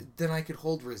then I could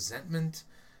hold resentment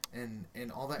and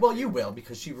all that. Well, you will,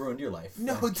 because she ruined your life.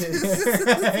 No, kids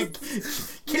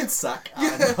suck. No.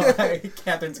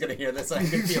 Catherine's gonna hear this. I'm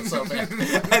gonna feel so bad.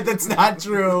 That's not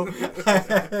true.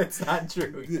 It's not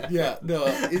true. Yeah, no,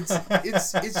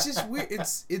 it's just weird.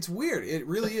 It's weird. It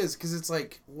really is, because it's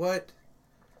like, what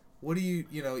do you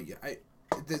know?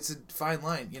 It's a fine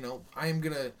line. You know, I am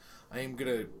gonna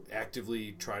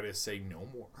actively try to say no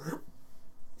more.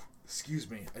 Excuse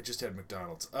me, I just had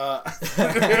McDonald's. Are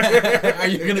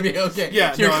you going to be okay?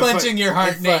 Yeah, you're clenching your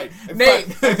heart, Nate. Nate,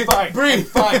 I'm fine. Breathe.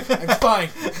 I'm fine.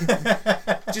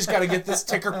 Just got to get this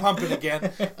ticker pumping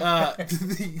again.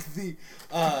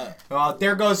 Well,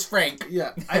 there goes Frank.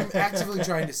 Yeah, I'm actively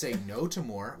trying to say no to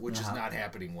more, which is not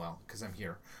happening well, because I'm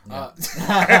here. No.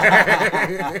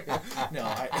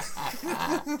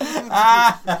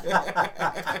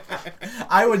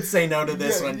 I would say no to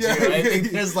this one too. I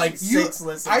think there's like 6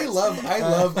 listeners. I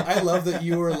love that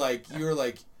you were like,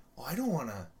 oh, I don't want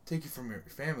to take you from your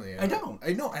family. I don't.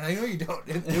 I know, and I know you don't.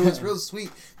 It was real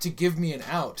sweet to give me an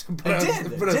out. But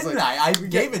didn't I? I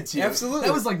gave it to you. Absolutely.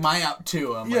 That was like my out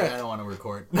too. I'm like, I don't want to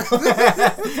record.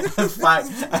 That's fine.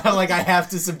 I'm like, I have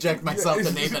to subject myself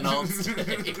to Nathan Holmes.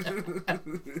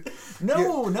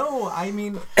 No. I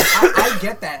mean, I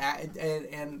get that,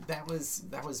 and that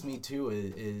was me too.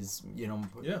 Is you know,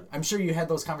 I'm sure you had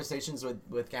those conversations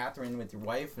with Catherine, with your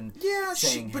wife, and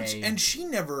saying, and she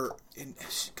never, and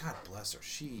God bless her,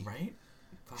 right?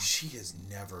 She has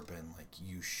never been like,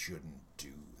 you shouldn't do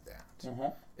that. Mm-hmm.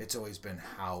 It's always been,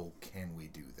 how can we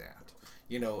do that?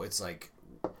 You know, it's like,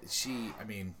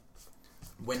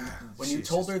 when you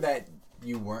told her that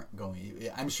you weren't going,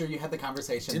 I'm sure you had the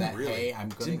conversation that, hey, I'm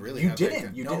going to... You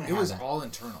didn't. It was all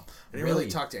internal. I didn't really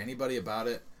talk to anybody about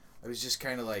it. I was just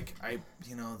kind of like,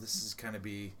 this is kind of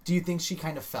be... Do you think she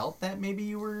kind of felt that maybe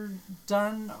you were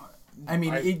done? I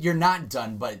mean, you're not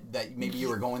done, but that maybe you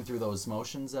were going through those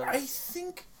motions of... I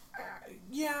think,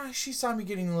 she saw me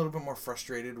getting a little bit more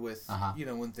frustrated with,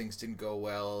 when things didn't go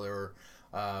well, or,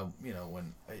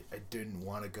 when I didn't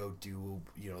want to go do,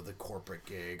 the corporate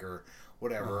gig or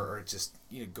whatever, or just,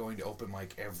 going to open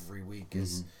mic every week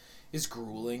is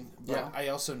grueling. But I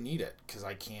also need it, because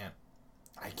I can't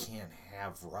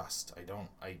have rust.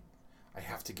 I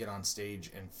have to get on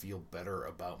stage and feel better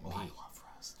about me. I love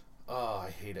rust. Oh,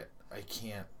 I hate it. I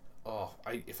can't.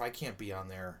 If I can't be on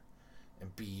there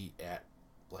and be at,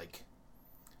 like,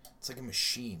 it's like a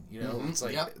machine, It's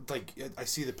like I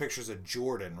see the pictures of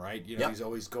Jordan, right? He's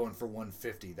always going for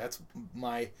 150. That's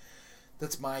my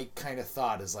kind of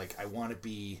thought, is like, I want to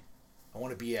be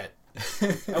at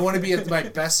my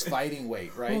best fighting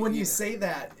weight, right? Well, when you say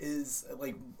that, is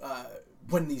like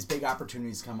when these big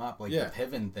opportunities come up, like the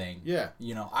Piven thing,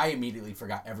 I immediately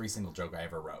forgot every single joke I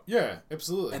ever wrote. Yeah,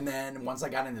 absolutely. And then once I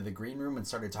got into the green room and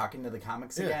started talking to the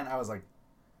comics again, I was like,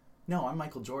 no, I'm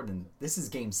Michael Jordan. This is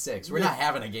game 6. We're not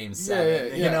having a game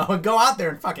 7. You know, go out there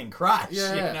and fucking crush. You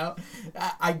know,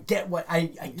 I get I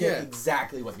get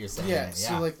exactly what you're saying. Yeah.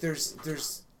 So like,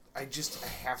 there's I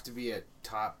have to be at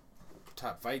top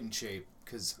fighting shape,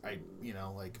 because I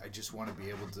just want to be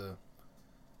able to.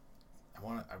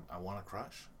 I want to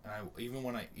crush, and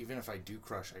even if I do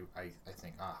crush, I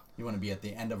think you want to be at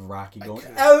the end of Rocky going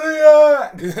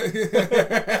Elliot.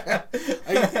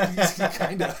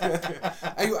 Kind of.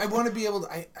 I want to be able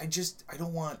to. I just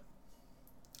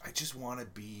want to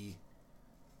be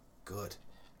good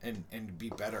and be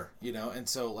better, and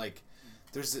so like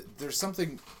there's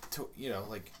something to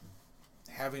like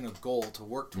having a goal to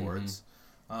work towards,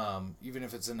 even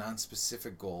if it's a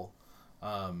non-specific goal.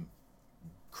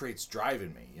 creates drive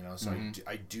in me, you know. So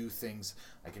I do things.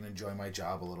 I can enjoy my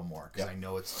job a little more because I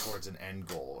know it's towards an end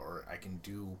goal, or I can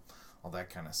do all that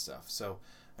kind of stuff. So,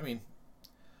 I mean,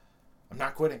 I'm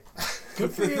not quitting.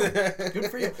 Good for you.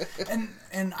 Good for you.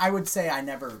 And I would say I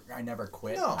never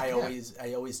quit. No, I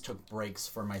always took breaks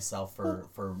for myself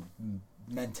for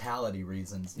mentality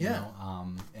reasons. You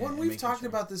know. Well, we've talked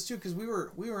about this too because we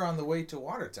were on the way to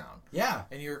Watertown. Yeah.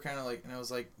 And you were kind of like, and I was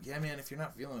like, yeah, man, if you're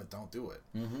not feeling it, don't do it.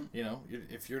 Mm-hmm. You know,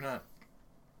 if you're not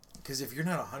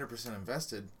 100%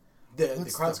 invested,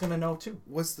 the crowd's gonna know too.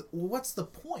 What's the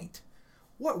point?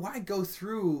 Why go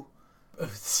through?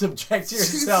 Subject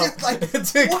yourself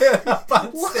to get up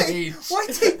on stage. Why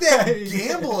take that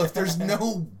gamble if there's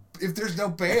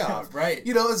no payoff? Right.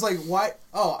 You know, it's like why?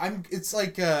 Oh, it's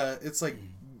like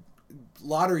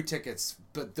lottery tickets,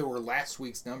 but there were last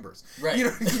week's numbers. Right. You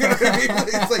know what I mean?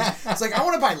 It's like I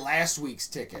want to buy last week's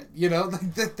ticket. You know,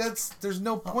 like there's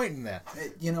no point in that.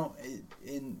 You know,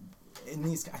 in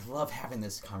these, I love having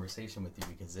this conversation with you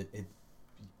because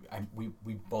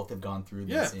we both have gone through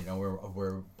this. You know,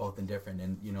 we're both indifferent,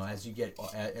 and you know, as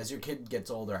your kid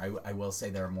gets older, I will say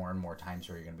there are more and more times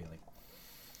where you're gonna be like,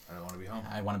 I don't want to be home.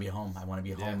 I want to be home. I want to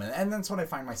be home, and that's what I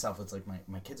find myself. It's like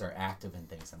my kids are active in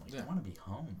things. I'm like, I want to be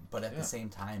home, but at the same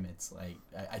time, it's like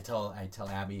I tell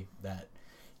Abby that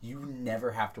you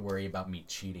never have to worry about me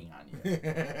cheating on you.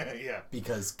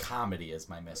 Because comedy is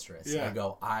my mistress. I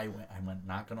go, I'm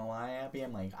not gonna lie, Abby.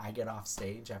 I'm like, I get off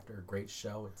stage after a great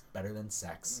show. It's better than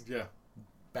sex. Yeah.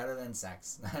 Better than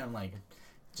sex. I'm like,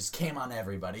 just came on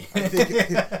everybody. I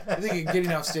think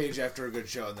getting off stage after a good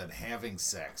show and then having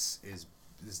sex is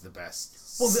the best.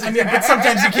 Well, I mean, but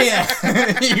sometimes you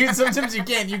can't. Sometimes you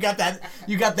can't. You got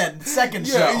that second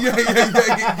show. Yeah. You got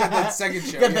that second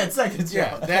show. That second show.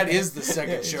 Yeah, that is the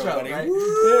second show, buddy. Right?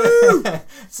 Woo!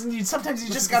 So sometimes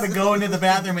you just got to go into the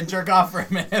bathroom and jerk off for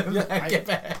a minute and then get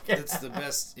back. It's the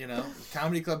best, you know.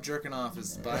 Comedy Club jerking off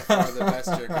is by far the best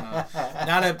jerking off.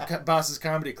 Not at Boss's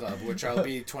Comedy Club, which I'll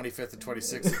be 25th and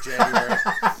 26th of January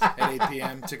at 8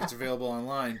 p.m. Tickets available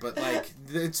online, but like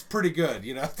it's pretty good,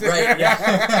 you know. Right.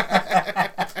 Yeah.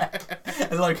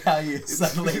 I like how you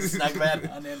suddenly snuck that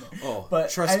on in there. Oh, but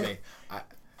trust me,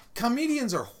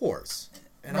 comedians are whores,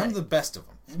 and I'm the best of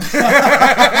them.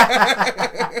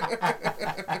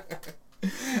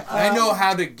 I know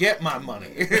how to get my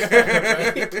money.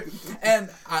 Right? And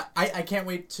I can't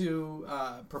wait to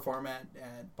perform at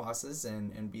Boss's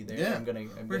and be there. Yeah.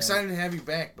 We're excited to have you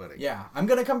back, buddy. Yeah, I'm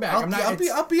gonna come back. I'll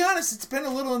be honest. It's been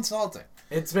a little insulting.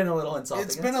 It's been a little insulting.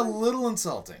 It's been a little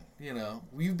insulting. You know,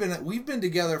 we've been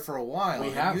together for a while.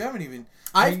 We have. You haven't even.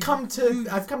 I've come to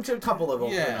a couple of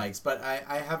open mics, but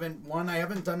I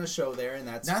haven't done a show there, and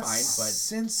that's not fine. But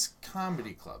since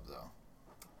Comedy Club though.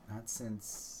 Not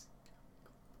since.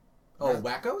 Oh,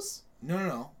 Wackos?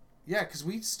 No. Yeah, because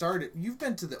we started. You've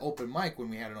been to the open mic when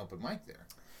we had an open mic there.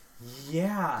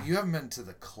 Yeah. But you haven't been to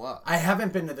the club. I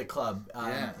haven't been to the club.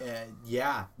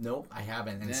 Nope, I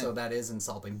haven't, and so that is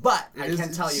insulting. But I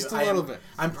can tell you,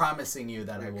 I'm promising you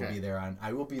that I will be there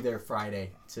I will be there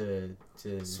Friday to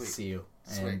see you,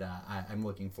 and I'm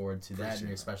looking forward to that and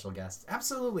your special guest.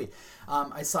 Absolutely.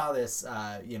 I saw this,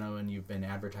 and you've been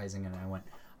advertising, and I went,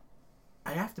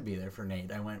 I have to be there for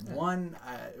Nate. I went one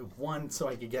so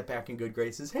I could get back in good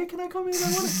graces. Hey, can I come in?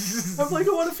 I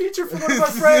want a feature for one of my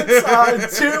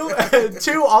friends.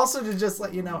 Two, also to just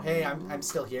let you know, hey, I'm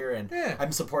still here and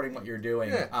I'm supporting what you're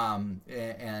doing. Yeah.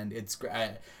 And it's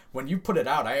when you put it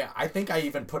out, I think I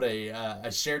even put I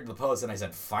shared the post and I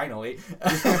said finally.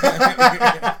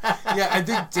 Yeah, I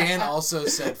think Dan also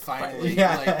said finally.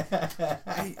 Yeah.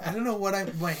 Like I don't know what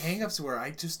my hangups were.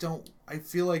 I just don't. I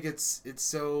feel like it's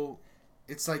so.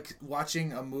 It's like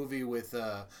watching a movie with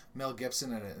Mel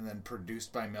Gibson in it and then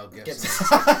produced by Mel Gibson.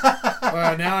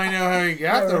 Well, now I know how he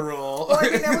got the role. Well, I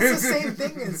mean, that was the same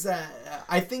thing as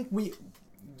I think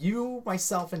you,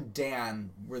 myself, and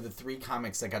Dan were the three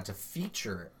comics that got to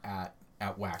feature at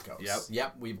Wackos.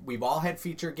 Yep. We've all had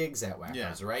feature gigs at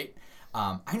Wackos, right?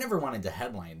 I never wanted to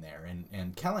headline there,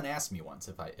 and Kellen asked me once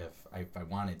if I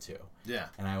wanted to. Yeah.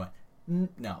 And I went,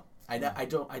 no, I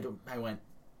don't. I went.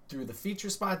 Through the feature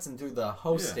spots and through the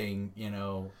hosting,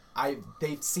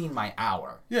 they've seen my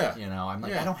hour. Yeah. I'm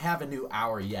like, I don't have a new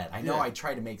hour yet. I know I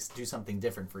try to do something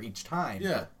different for each time.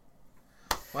 Yeah.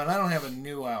 Well, I don't have a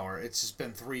new hour. It's just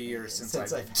been 3 years since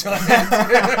I've done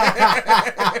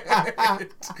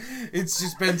it. It's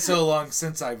just been so long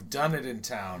since I've done it in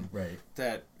town. Right.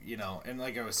 That, and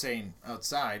like I was saying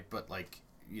outside, but like,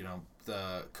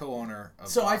 the co-owner of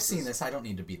So I've seen this. I don't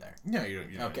need to be there. No, you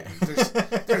don't. Okay.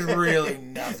 There's really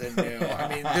nothing new. I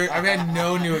mean, I've had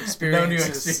no new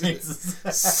experiences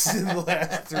in the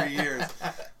last 3 years.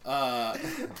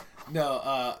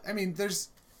 No, I mean,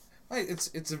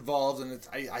 it's evolved, and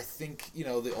I think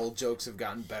the old jokes have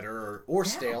gotten better or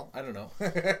stale. I don't know,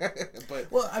 but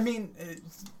well, I mean,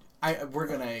 we're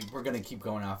gonna keep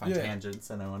going off on tangents,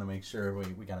 and I want to make sure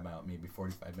we got about maybe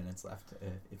 45 minutes left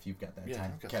if you've got that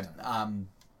time. I've got time.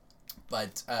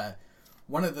 But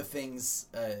one of the things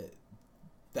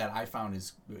that I found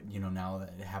is now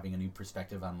that having a new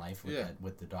perspective on life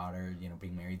with the daughter,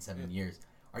 being married 7 years.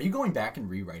 Are you going back and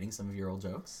rewriting some of your old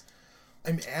jokes?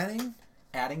 I'm adding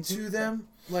to them.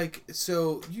 Like,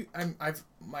 so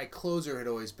my closer had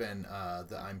always been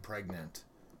the I'm pregnant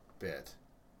bit.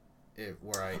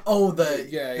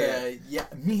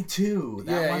 Me too.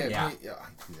 That one? Yeah. I do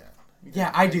that.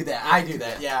 Yeah, I do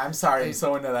that. Yeah, I'm sorry. I'm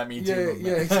so into that Me Too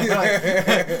movement.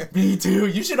 Like, Me Too.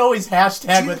 You should always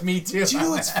hashtag with Me Too. Do you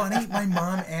know what's funny? My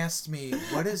mom asked me,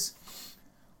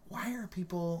 why are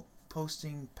people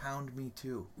posting Pound Me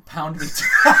Too? Pound Me Too.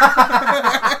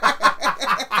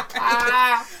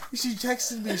 She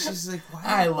texted me. She's like, "Why?"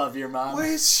 I love your mom. Why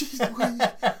is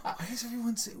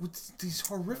everyone saying with these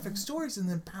horrific stories and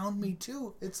then Pound Me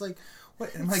Too? It's like,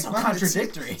 what? And I'm like, so Mom,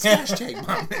 contradictory. It's hashtag,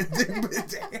 Mom.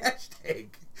 It's a hashtag.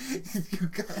 You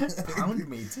got Pound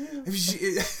Me Too.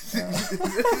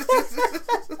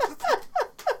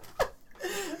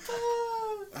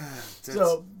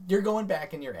 So you're going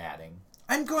back and you're adding.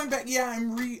 I'm going back. Yeah,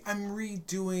 I'm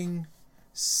redoing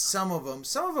some of them.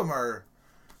 Some of them are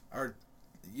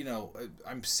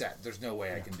I'm set. There's no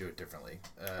way I can do it differently.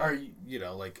 Are you?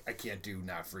 I can't do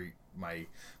not free my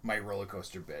roller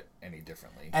coaster bit any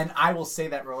differently. And I will say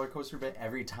that roller coaster bit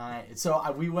every time. So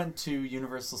we went to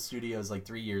Universal Studios like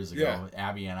 3 years ago,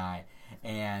 Abby and I,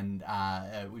 and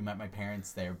we met my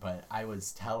parents there. But I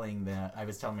was telling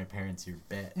my parents your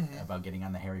bit about getting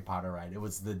on the Harry Potter ride. It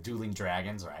was the Dueling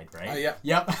Dragons ride, right? Yeah.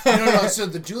 Yep. No. So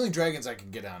the Dueling Dragons I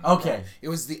could get on. Okay. Right? It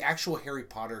was the actual Harry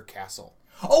Potter castle.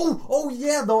 Oh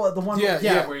yeah, the one.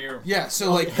 Yeah. Where you're. Yeah.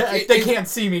 So like they can't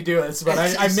see me do this, but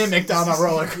I mimicked on a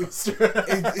roller coaster.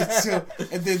 And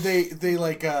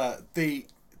then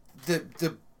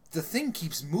the thing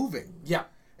keeps moving. Yeah.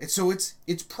 And so it's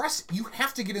press. You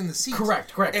have to get in the seat.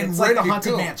 Correct. And it's ready like the to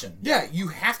Haunted go. Mansion. Yeah, you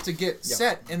have to get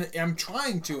set, and I'm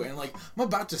trying to, and I'm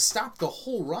about to stop the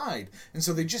whole ride, and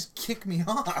so they just kick me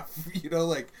off.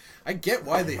 I get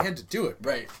why they had to do it,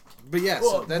 right? But yeah,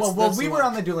 well, so that's we were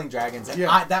on the Dueling Dragons, and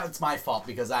that's my fault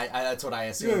because I that's what I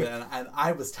assumed, and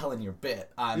I was telling your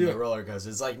bit on the roller coaster.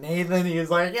 It's like Nathan, he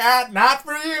was like, not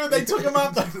for you. They took him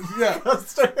off the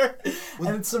coaster,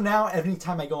 and so now every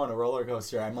time I go on a roller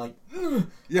coaster, I'm like,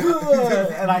 and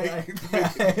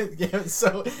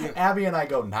so Abby and I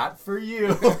go, not for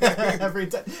you, every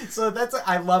time. So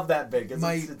I love that bit because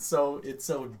it's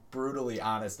so brutally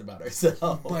honest about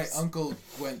ourselves. My uncle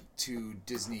went to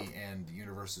Disney and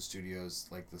Universal Studios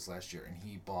this last year, and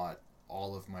he bought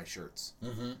all of my shirts.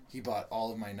 Mm-hmm. He bought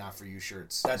all of my Not For You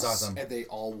shirts. That's awesome. And they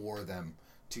all wore them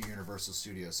to Universal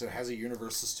Studios. So it has a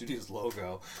Universal Studios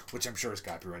logo, which I'm sure is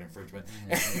copyright infringement.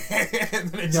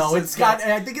 Mm-hmm.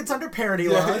 I think it's under parody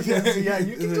law. Yeah,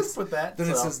 you can just put that.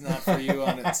 Then it says Not For You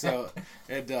on it. So,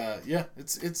 and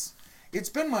it's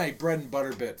been my bread and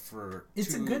butter bit for a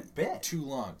good bit. Too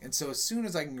long. And so as soon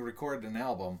as I can record an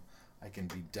album, I can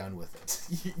be done with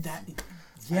it.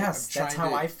 That's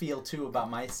how I feel too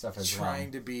about my stuff as well.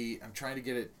 I'm trying to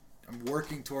get it. I'm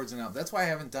working towards an album. That's why I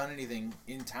haven't done anything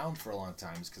in town for a long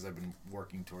time, is because I've been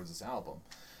working towards this album.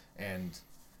 And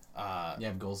you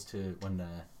have goals to when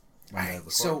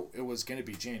so it was going to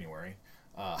be January.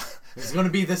 It was going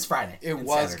to be this Friday. It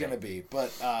was going to be,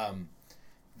 but I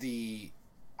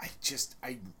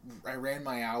ran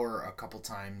my hour a couple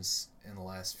times in the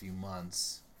last few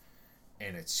months,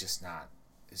 and it's just not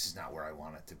where I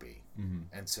want it to be.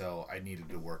 Mm-hmm. And so I needed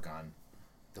to work on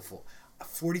the full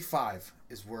 45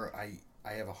 is where I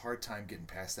have a hard time getting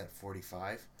past that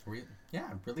 45.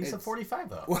 Release a 45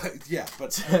 though. Well, yeah,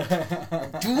 but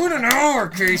do it an hour,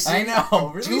 Casey. I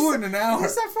know. Do it an hour.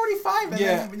 Release that 45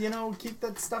 and then keep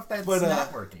that stuff that's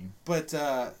not working. But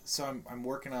so I'm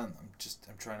working on.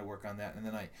 I'm trying to work on that, and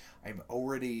then I'm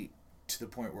already to the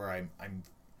point where I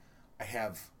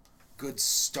have good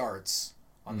starts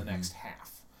on the next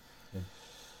half. Yeah.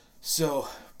 So,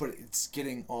 but it's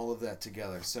getting all of that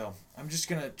together. So I'm just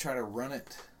gonna try to run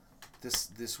it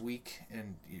this week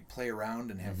and play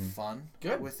around and have fun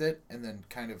with it, and then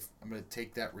I'm gonna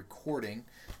take that recording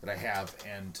that I have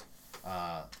and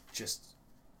just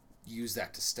use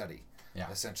that to study. Yeah.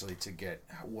 Essentially, to get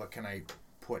what can I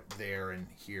put there and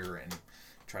here, and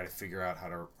try to figure out how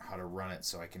to run it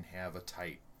so I can have a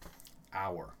tight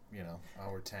hour,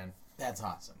 hour 10. That's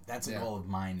awesome. That's a goal of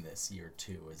mine this year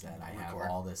too. Is that I have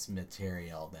all this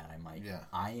material that I'm like,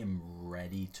 I am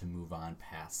ready to move on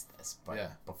past this.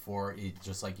 But before it,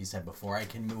 just like you said, before I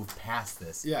can move past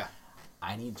this,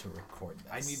 I need to record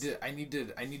this. I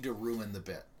need to ruin the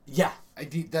bit. Yeah,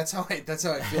 that's how I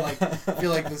feel like. I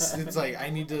feel like this. It's like I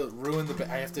need to ruin the bit.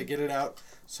 I have to get it out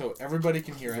so everybody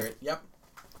can hear it. Yep.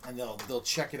 And they'll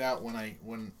check it out when they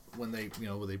when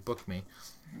they book me.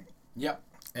 Yep.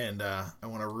 And I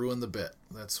want to ruin the bit.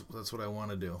 That's what I want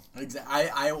to do. Exactly.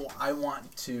 I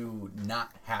want to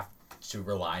not have to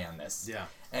rely on this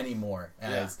anymore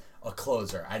as a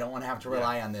closer. I don't want to have to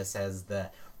rely on this as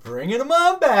the bringing them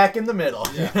on back in the middle.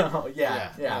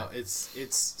 Yeah. No,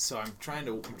 it's so I'm trying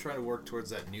to work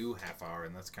towards that new half hour,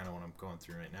 and that's kind of what I'm going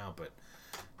through right now. But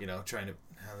trying to,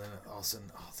 and then all of a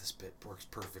sudden, this bit works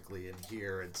perfectly in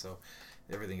here, and so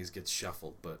everything gets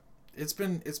shuffled. But it's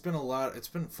been a lot. It's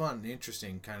been fun, and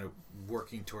interesting, kind of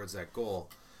working towards that goal,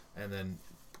 and then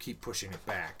keep pushing it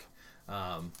back.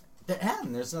 And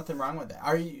there's nothing wrong with that.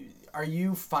 Are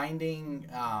you finding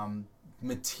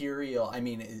material? I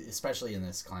mean, especially in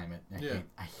this climate, I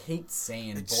hate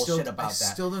saying bullshit about that.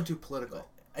 I still don't do political.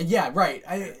 Yeah, right.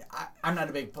 I'm not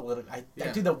a big political. I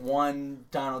do the one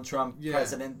Donald Trump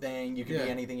president thing. You can be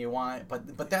anything you want,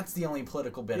 but that's the only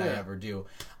political bit I ever do.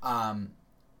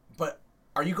 But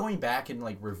are you going back and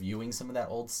like reviewing some of that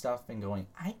old stuff and going,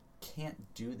 I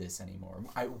can't do this anymore?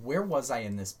 Where was I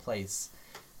in this place?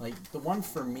 Like the one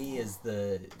for me is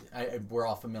we're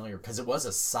all familiar because it was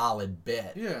a solid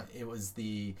bit. Yeah. It was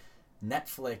the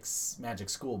Netflix Magic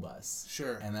School Bus.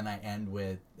 Sure. And then I end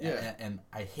with and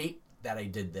I hate that I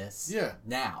did this. Yeah.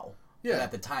 Now. Yeah. But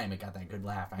at the time, it got that good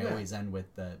laugh. I always end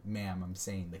with the, ma'am, I'm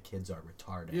saying the kids are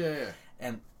retarded. Yeah.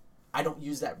 And I don't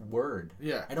use that word.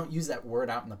 Yeah. I don't use that word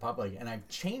out in the public. And I've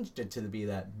changed it to be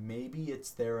that maybe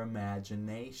it's their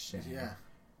imagination. Yeah.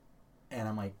 And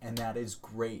I'm like, and that is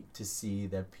great to see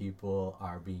that people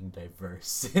are being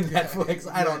diverse in Netflix.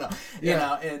 I don't know. You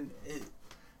know, and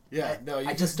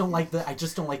I just don't like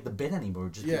the bit anymore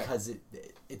just because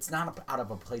it's not out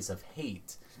of a place of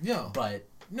hate. No. But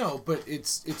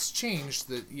it's changed.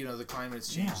 The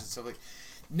climate's changed and stuff like.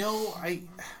 No,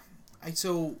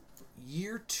 so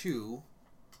year 2,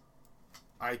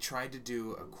 I tried to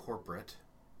do a corporate.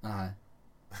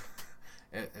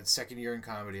 At second year in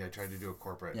comedy, I tried to do a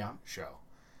corporate show.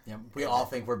 Yeah, we all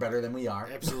think we're better than we are.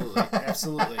 Absolutely.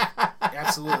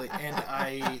 And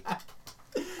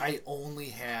I only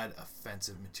had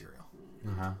offensive material.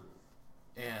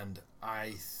 And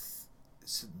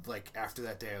after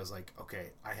that day, I was like,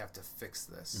 okay, I have to fix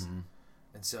this.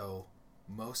 And so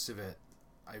most of it,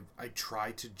 I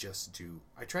tried to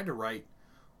write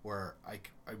where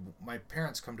my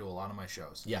parents come to a lot of my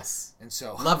shows. Yes. And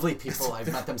so lovely people.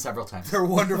 I've met them several times. They're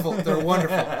wonderful.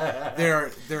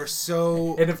 They're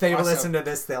so And if they awesome. listen to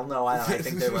this, they'll know I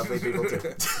think they're lovely people too.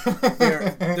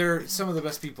 they're some of the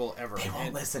best people ever. They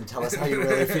won't listen. Tell us how you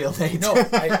really feel, Nate. No,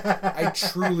 I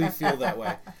truly feel that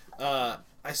way.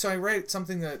 So I write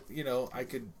something that, I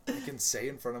can say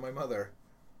in front of my mother.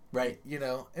 Right.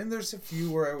 And there's a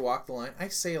few where I walk the line. I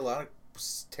say a lot of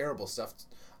terrible stuff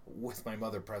with my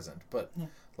mother present, but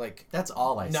that's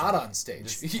all I not say. On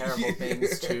stage. Just terrible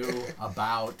things too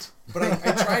about. But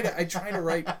I try to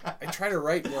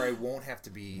write where I won't have to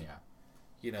be,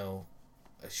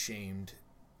 ashamed.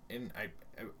 And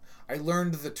I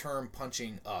learned the term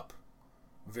punching up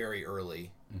very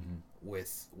early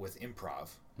with improv,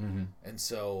 and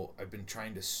so I've been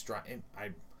trying to and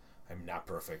I'm not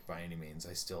perfect by any means.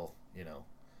 I still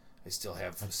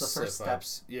have slip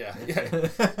ups. Yeah.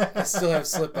 I still have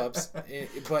slip ups,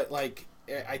 but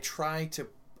I try to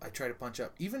punch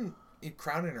up even in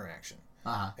crowd interaction.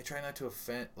 I try not to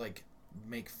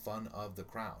make fun of the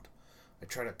crowd. I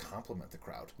try to compliment the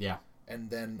crowd. Yeah. And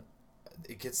then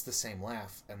it gets the same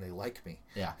laugh, and they like me.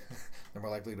 Yeah. They're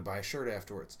more likely to buy a shirt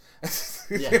afterwards.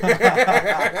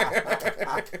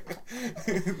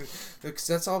 Because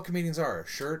that's all comedians are: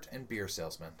 shirt and beer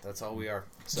salesmen. That's all we are.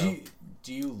 So.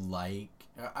 Do you like?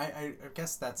 I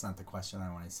guess that's not the question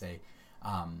I want to say.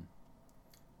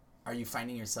 Are you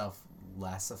finding yourself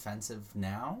less offensive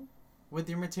now with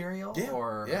your material?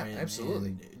 Yeah.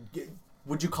 Absolutely.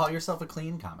 Would you call yourself a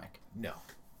clean comic? No.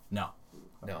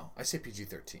 Okay. No. I say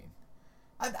PG-13.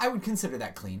 I would consider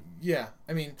that clean. Yeah.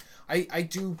 I mean, I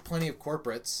do plenty of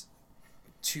corporates,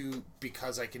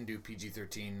 because I can do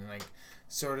PG-13 and I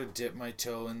sort of dip my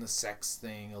toe in the sex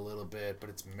thing a little bit, but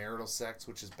it's marital sex,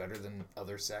 which is better than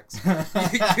other sex.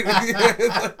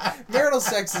 Marital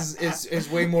sex is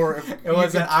way more. It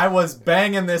wasn't. I was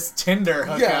banging this Tinder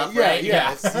hookup.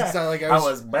 Yeah. It's not like I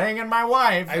was banging my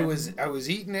wife. I was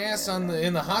eating ass in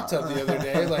the hot tub the other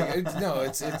day. Like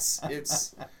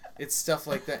it's stuff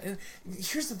like that. And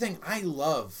here's the thing: I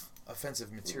love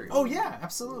offensive material. Oh yeah,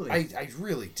 absolutely. I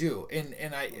really do,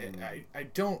 and I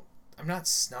don't. I'm not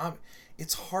snob.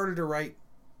 It's harder to write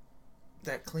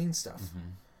that clean stuff,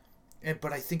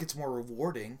 but I think it's more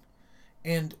rewarding.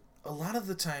 And a lot of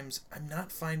the times, I'm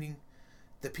not finding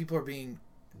that people are being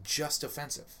just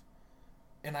offensive,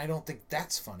 and I don't think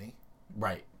that's funny.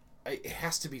 Right. It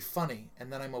has to be funny,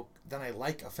 and then I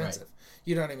like offensive. Right.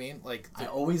 You know what I mean? Like I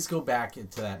always go back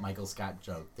into that Michael Scott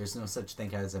joke. There's no such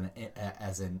thing as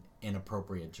an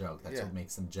inappropriate joke. That's what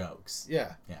makes them jokes.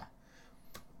 Yeah. Yeah.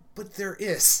 But there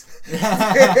is.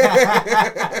 I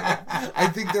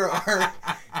think there are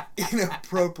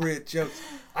inappropriate jokes.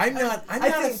 I'm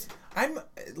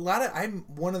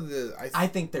one of the. I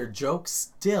think they're jokes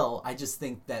still. I just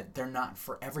think that they're not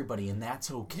for everybody, and that's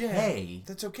okay. Yeah,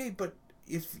 that's okay. But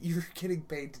if you're getting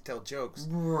paid to tell jokes,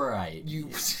 right,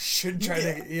 you should try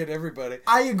to hit everybody.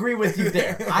 I agree with you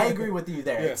there.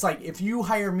 Yeah. It's like if you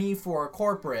hire me for a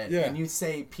corporate and you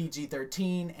say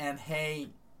PG-13 and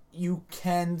hey, you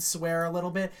can swear a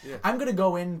little bit. Yeah. I'm going to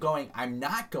go in going, I'm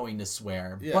not going to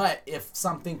swear, but if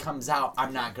something comes out,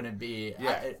 I'm not going to be,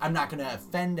 I'm not going to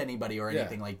offend anybody or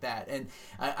anything like that. And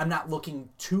I'm not looking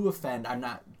to offend. I'm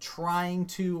not trying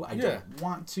to. I don't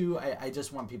want to. I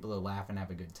just want people to laugh and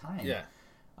have a good time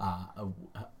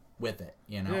with it,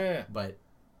 you know? Yeah. But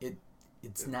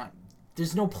it's not,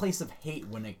 there's no place of hate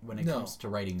when it comes to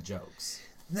writing jokes.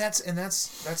 That's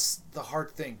the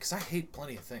hard thing because I hate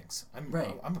plenty of things. I'm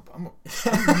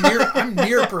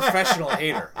near professional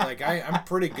hater. Like I'm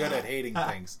pretty good at hating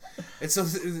things, and so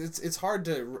it's hard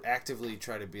to actively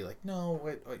try to be like no,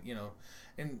 what you know.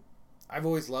 And I've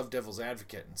always loved Devil's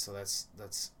Advocate, and so that's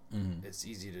it's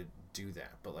easy to do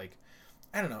that. But like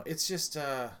I don't know, it's just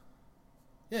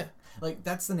yeah. Like,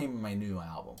 that's the name of my new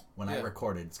album. When I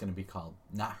record it, it's going to be called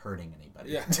Not Hurting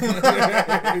Anybody. Yeah.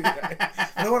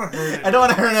 I don't want to hurt anybody. I don't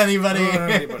want to hurt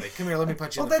anybody. Come here, let me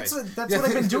punch you in the face. That's what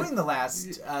I've been doing the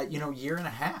last, year and a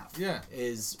half. Yeah.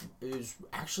 Is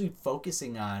actually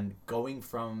focusing on going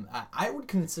from, I would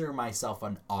consider myself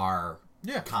an R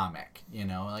comic, you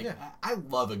know? Like, I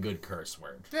love a good curse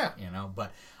word. Yeah. You know?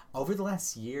 But over the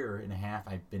last year and a half,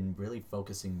 I've been really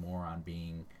focusing more on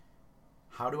being...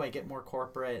 How do I get more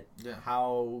corporate? Yeah.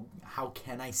 How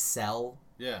can I sell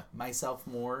myself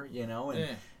more, you know?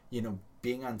 And, you know,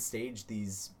 being on stage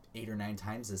these 8 or 9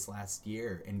 times this last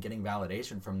year and getting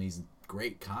validation from these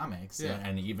great comics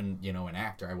and even, you know, an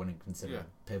actor, I wouldn't consider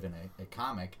Piven a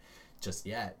comic just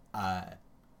yet.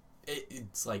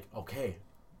 It's like, okay,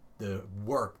 the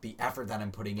work, the effort that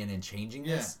I'm putting in and changing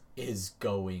this is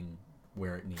going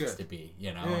where it needs to be,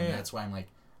 you know? And that's why I'm like,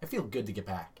 I feel good to get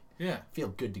back. Yeah. Feel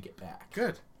good to get back.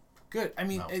 Good. I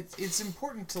mean, it's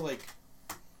important to like,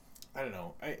 I don't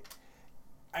know.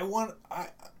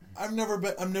 I'm never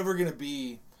gonna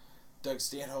be Doug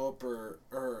Stanhope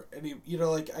or any, you know,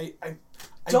 like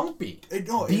don't be.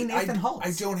 No, be Nathan Holtz.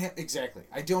 I don't have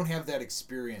I don't have that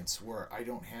experience where I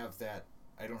don't have that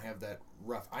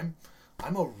rough.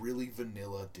 I'm a really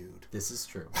vanilla dude. This is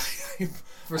true.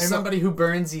 For somebody who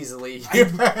burns easily.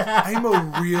 I'm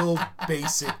a real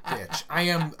basic bitch. I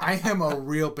am a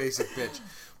real basic bitch.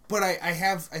 But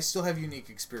I still have unique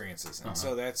experiences. And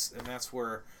so that's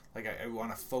where like I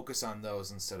want to focus on those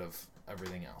instead of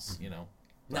everything else, you know.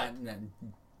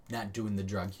 Not doing the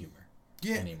drug humor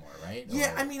anymore, right?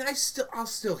 Yeah, I mean I'll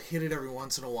still hit it every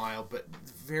once in a while, but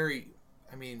very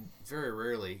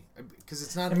rarely, because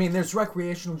it's not... I mean, there's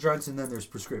recreational drugs and then there's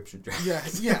prescription drugs.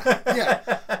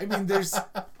 Yeah. I mean, there's...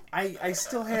 I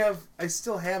still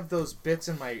have those bits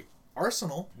in my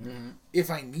arsenal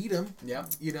if I need them. Yeah.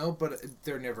 You know, but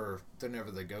they're never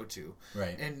the go-to.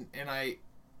 Right. And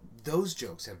those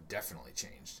jokes have definitely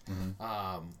changed.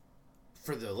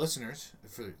 For the listeners,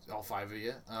 for all 5 of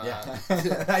you.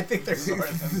 I think there's more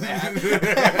than that.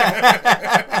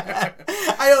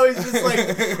 I always just like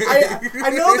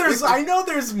I know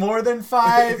there's more than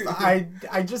 5.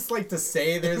 I just like to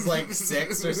say there's like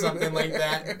 6 or something like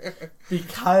that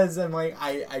because I'm like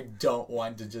I don't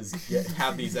want to just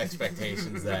have these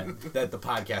expectations that the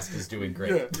podcast is doing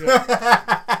great.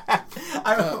 Yeah.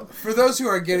 For those who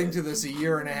are getting to this a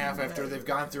year and a half after they've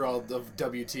gone through all of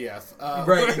WTF,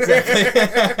 right? Exactly.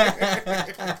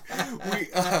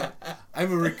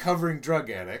 I'm a recovering drug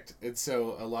addict, and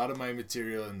so a lot of my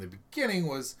material in the beginning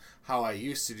was how I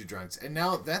used to do drugs, and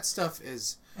now that stuff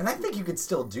is. And I think you could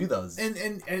still do those.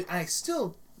 And I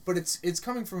still, but it's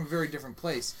coming from a very different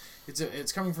place.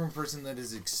 It's coming from a person that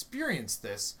has experienced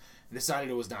this and decided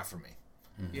it was not for me.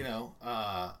 Mm-hmm. You know,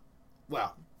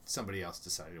 well, somebody else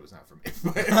decided it was not for me.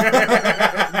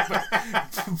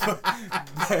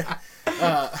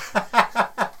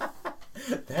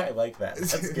 I like that.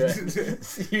 That's good.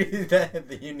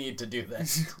 You need to do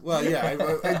that. Well, yeah.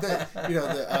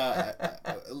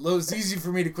 It's easy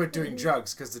for me to quit doing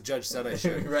drugs because the judge said I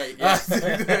should. Right. Yeah.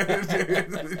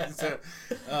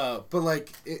 But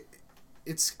like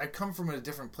it's I come from a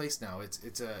different place now.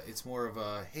 It's more of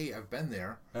a hey, I've been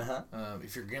there. Uh-huh.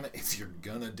 If you're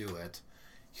gonna do it,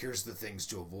 here's the things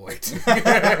to avoid.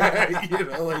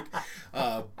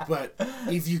 But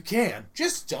if you can,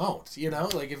 just don't.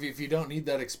 Like if you don't need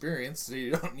that experience,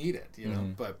 you don't need it.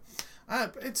 Mm-hmm. But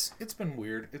it's been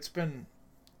weird. It's been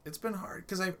hard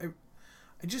because I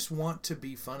just want to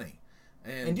be funny,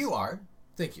 and you are.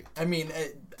 Thank you. I mean,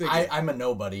 I'm a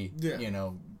nobody. Yeah.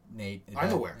 Nate.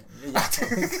 I'm aware. Yeah.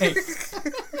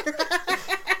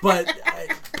 But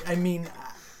I mean,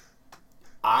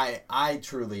 I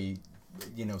truly,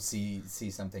 see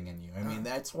something in you. I mean,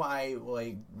 that's why,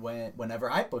 like, whenever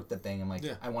I book the thing, I'm like,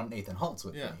 I want Nathan Holtz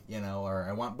with me, or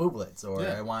I want Booblets, or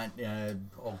I want,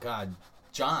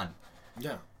 John.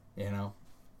 Yeah.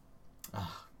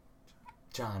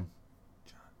 John.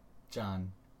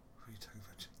 Who are you talking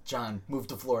about? John moved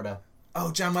to Florida. Oh,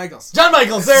 John Michaels. John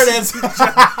Michaels, there it is.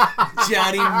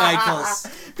 Johnny Michaels.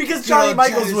 Because Johnny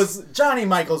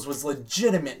Michaels was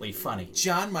legitimately funny.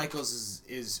 John Michaels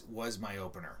was my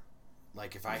opener.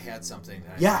 Like if I had something,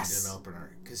 I needed an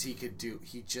opener because he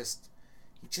just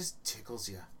tickles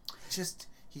you.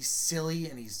 He's silly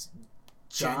and he's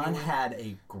John genuine. had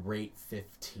a great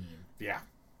 15. Yeah.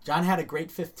 John had a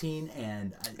great 15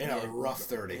 and a rough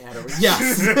 30.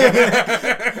 Yes.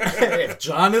 If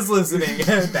John is listening,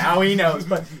 now he knows.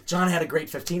 But John had a great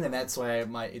 15, and that's why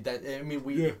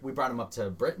we brought him up to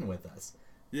Britain with us.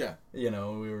 Yeah. We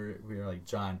were like,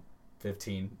 John,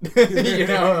 15. You're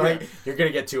gonna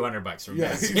get $200 from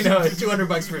this.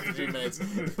 $200 for 15 minutes.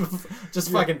 Just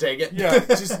fucking take it. Yeah.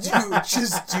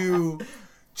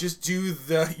 Just do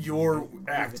your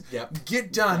act. Yep.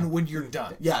 Get done when you're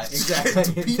done. Yeah,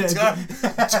 exactly. Be done.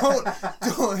 Don't.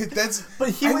 That's.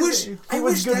 But he was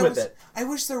good with it. I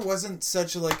wish there wasn't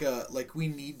such like we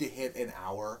need to hit an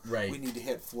hour. Right. We need to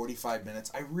hit 45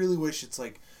 minutes. I really wish it's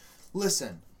like,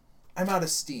 listen, I'm out of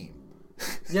steam.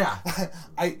 Yeah.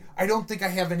 I don't think I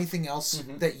have anything else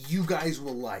that you guys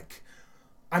will like.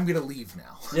 I'm going to leave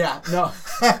now. Yeah, no.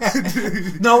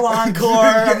 No encore.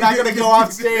 I'm not going to go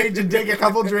off stage and take a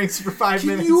couple drinks for 5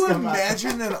 minutes. Can you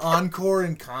imagine an encore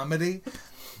in comedy?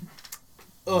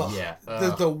 Ugh. Yeah.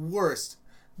 The worst.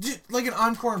 Like an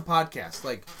encore in podcast.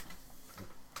 Like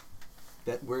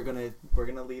that we're gonna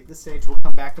leave the stage. We'll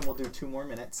come back and we'll do 2 more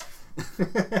minutes.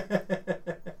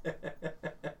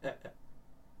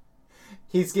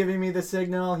 He's giving me the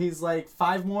signal. He's like,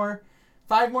 5 more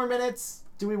minutes.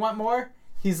 Do we want more?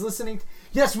 He's listening.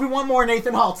 Yes, we want more.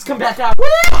 Nathan Holtz, come back out.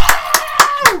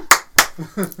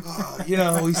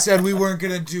 We said we weren't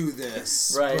gonna do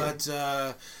this, right? But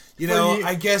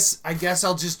I guess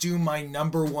I'll just do my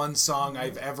number 1 song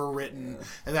I've ever written,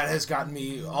 and that has gotten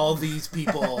me all these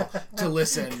people to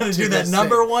listen. Gonna do that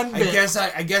number 1 bit.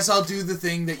 I guess I'll do the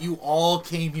thing that you all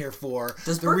came here for.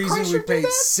 Does the Bert reason Kreischer we paid do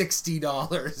that?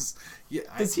 $60. Yeah,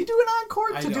 does he do an encore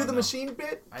to do the know. machine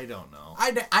bit? I don't know.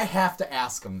 I have to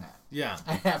ask him that. Yeah,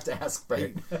 I have to ask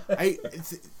Bert.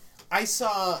 I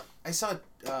saw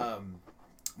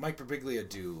Mike Birbiglia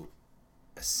do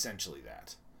essentially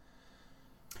that.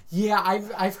 Yeah,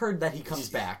 I've heard that he comes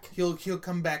back. He'll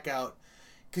come back out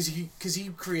because he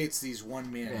creates these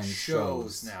one-man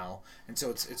shows now, and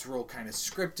so it's real kind of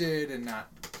scripted and not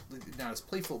as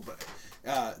playful. But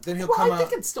then he'll come out. I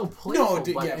think it's still playful.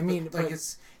 No, yeah, I mean,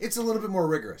 it's a little bit more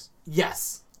rigorous.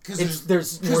 Yes. Because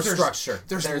there's more structure.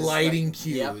 There's lighting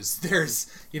cues. Yep. There's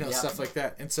stuff like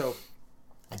that, and so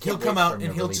he'll come out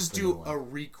and he'll just do a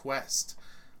request.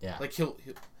 Yeah, like he'll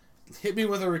hit me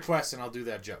with a request and I'll do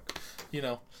that joke.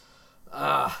 And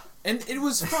it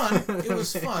was fun. It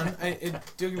was fun. Don't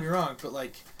get me wrong, but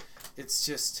like, it's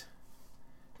just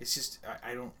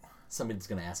I don't. Somebody's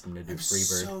gonna ask him to do I'm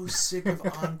Freebird. So sick of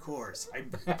encores.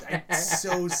 I'm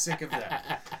so sick of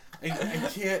that. I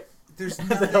can't there's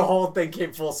nothing. The whole thing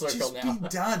came full circle Just now. be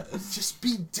done. Just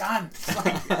be done.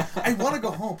 Like, I want to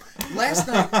go home. Last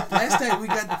night we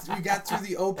got through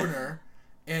the opener,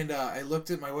 and I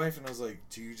looked at my wife and I was like,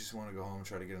 "Do you just want to go home and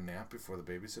try to get a nap before the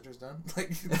babysitter's done?"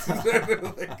 Like,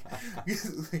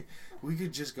 we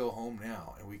could just go home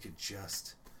now, and we could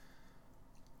just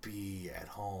be at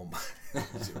home.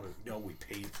 No, we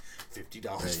paid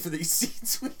 $50 for these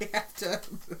seats. We have to.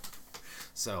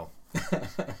 So,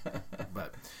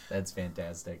 but that's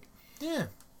fantastic. Yeah.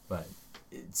 But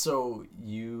so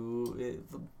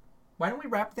why don't we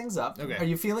wrap things up? Okay. Are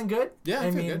you feeling good? Yeah,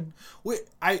 I feel good. Wait,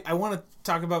 I want to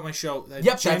talk about my show.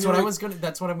 Yep,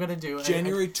 that's what I'm gonna do.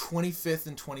 January 25th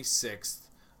and 26th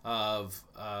of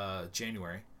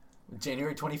January.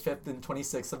 January 25th and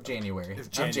 26th of January.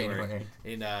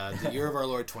 In the year of our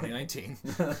Lord 2019.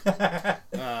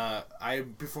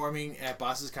 I'm performing at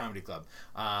Boss's Comedy Club.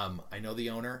 I know the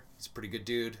owner. He's a pretty good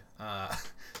dude.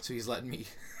 So he's letting me...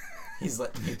 He's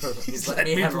letting me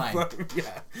headline.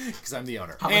 Yeah, because I'm the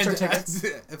owner. How much are tickets?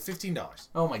 $15.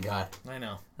 Oh my God. I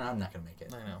know. I'm not going to make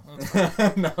it. I know. That's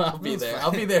fine. No, I'll be there. Fine.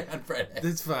 I'll be there on Friday.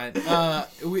 That's fine.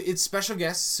 It's special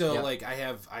guests, so like I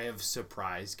have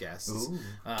surprise guests. Ooh.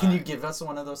 Can you give us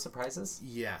one of those surprises?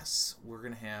 Yes. We're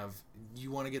going to have... You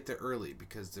want to get there early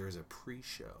because there's a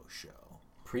pre-show show.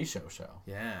 Pre-show show?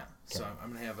 Yeah. Okay. So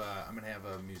I'm going to have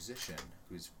a musician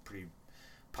who's pretty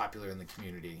popular in the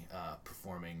community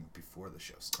performing before the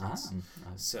show starts.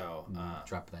 So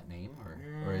drop that name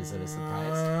or is it a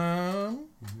surprise?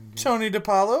 Tony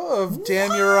DiPaolo of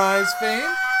Damn Your Eyes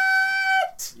fame.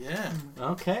 Yeah.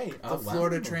 Okay. The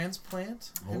Florida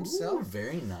transplant himself. Ooh,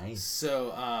 very nice.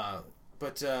 So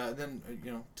but then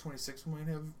 26 we might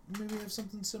maybe have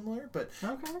something similar, but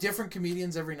different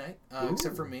comedians every night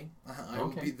except for me.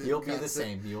 You'll be the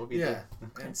same. You'll be Okay.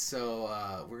 And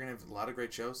so we're gonna have a lot of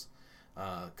great shows.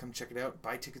 Come check it out.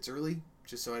 Buy tickets early,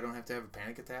 just so I don't have to have a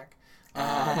panic attack.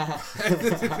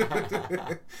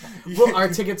 Well, are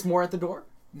tickets more at the door?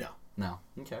 No.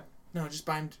 Okay. No, just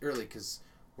buy them early because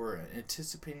we're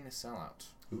anticipating a sellout.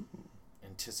 Ooh.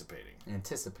 Anticipating.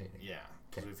 Yeah.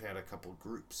 Because we've had a couple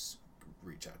groups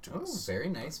reach out to us. Oh, very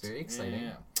nice. Very exciting.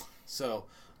 Yeah. So,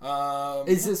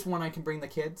 is this one I can bring the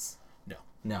kids?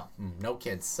 No. No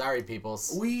kids. Sorry,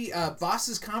 peoples. We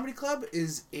Boss's Comedy Club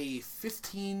is a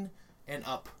 15 and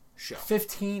up show.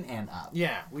 15 and up.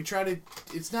 Yeah, we try to.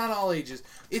 It's not all ages.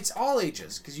 It's all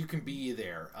ages because you can be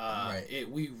there. Right.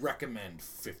 We recommend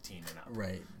 15 and up.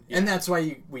 Right. Yeah. And that's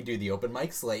why we do the open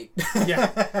mics late.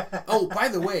 Yeah. Oh, by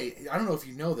the way, I don't know if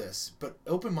you know this, but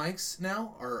open mics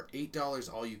now are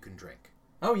 $8 all you can drink.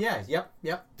 Oh yeah. Yep.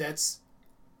 That's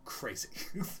crazy.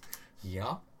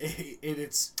 Yeah.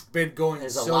 It's been going.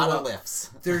 There's so a lot well. of lifts.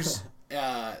 There's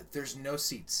no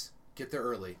seats. Get there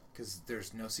early because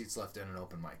there's no seats left in an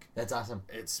open mic. That's awesome.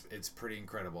 It's pretty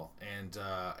incredible. And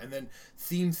then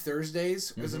Theme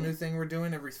Thursdays is a new thing we're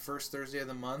doing every first Thursday of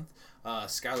the month.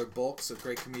 Skylar Bulks, a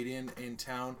great comedian in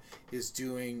town, is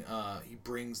doing. He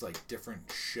brings like different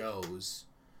shows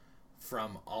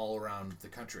from all around the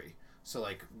country. So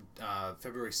like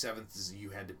February 7th is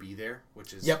You Had to Be There,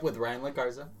 which is with Ryan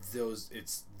LaGarza.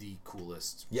 It's the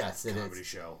coolest comedy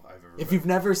show I've ever. If you've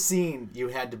never seen You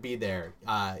Had to Be There,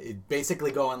 it basically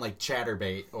go on like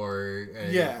Chatterbait or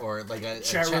like a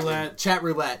Chat Roulette,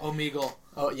 Omegle.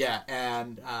 Oh yeah,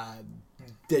 and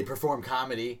they perform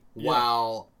comedy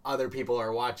while other people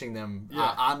are watching them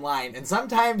online, and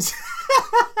sometimes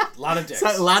a lot of dicks.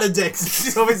 A lot of dicks.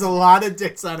 There's always a lot of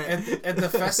dicks on it. At the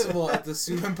festival, at the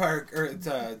Sue Park, or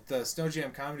the Snow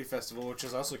Jam Comedy Festival, which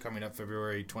is also coming up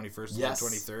February 21st and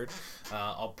 23rd.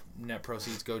 All net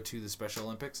proceeds go to the Special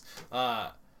Olympics.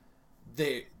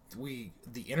 The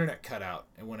internet cut out,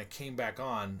 and when it came back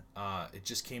on, it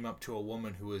just came up to a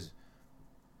woman who was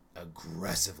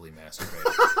aggressively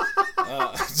masturbating.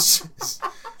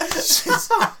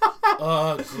 Just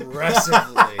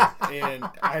aggressively, and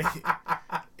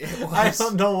I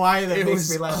don't know why that makes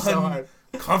me laugh so hard.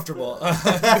 Comfortable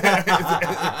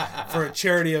for a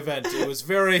charity event. It was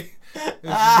very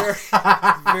weird.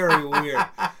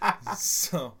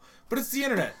 So, but it's the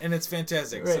internet and it's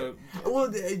fantastic. Right. So,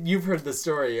 well, you've heard the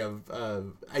story of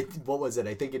what was it?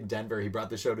 I think in Denver, he brought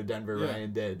the show to Denver. Yeah.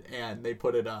 Ryan did, and they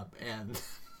put it up and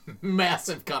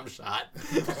massive cum shot.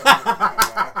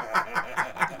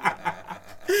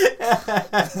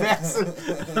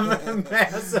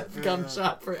 massive cum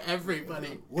shot for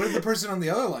everybody. What did the person on the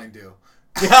other line do?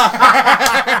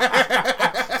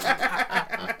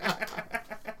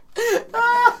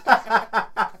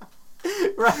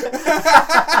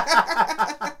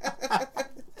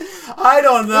 I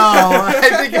don't know.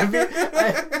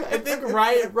 I think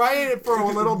Ryan for a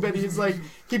little bit, he's like,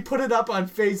 he put it up on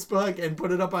Facebook and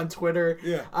put it up on Twitter.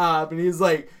 Yeah. And he's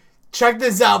like, check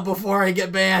this out before I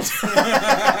get banned.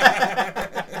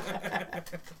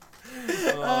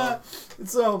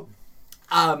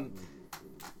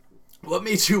 What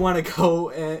made you want to go?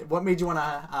 What made you want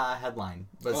to headline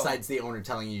besides the owner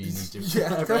telling you need to?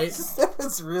 Yeah, right.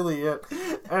 That's really it.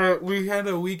 We had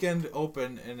a weekend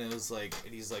open, and it was like,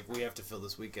 and he's like, we have to fill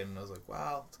this weekend, and I was like,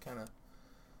 wow, it's kind of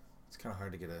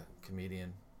hard to get a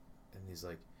comedian, and he's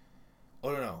like,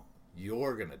 oh no,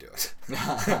 you're gonna do it.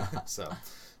 so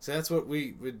that's what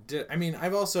we did. I mean,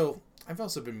 I've also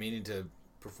been meaning to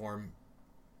perform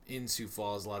in Sioux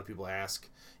Falls. A lot of people ask,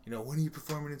 when are you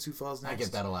performing in Sioux Falls next? I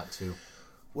get that a lot too.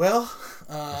 Well,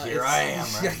 here I am.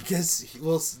 Right? I guess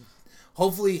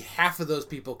hopefully half of those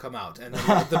people come out, and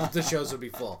then the shows will be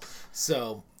full.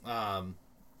 So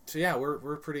yeah,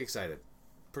 we're pretty excited.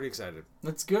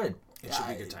 That's good. It should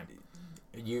be a good time.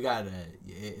 You got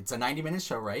it's a 90-minute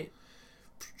show, right?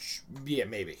 Yeah,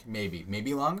 maybe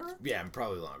longer. Yeah,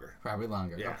 probably longer.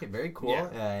 Yeah. Okay, very cool.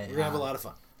 Yeah. We're gonna have a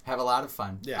lot of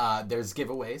fun. Yeah. There's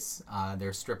giveaways.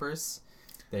 There's strippers.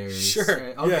 There's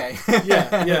sure. Okay.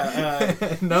 Yeah.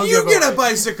 No. You get a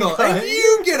bicycle. And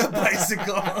you get a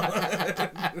bicycle.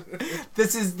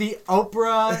 This is the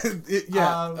Oprah.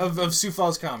 Of Sioux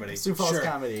Falls comedy.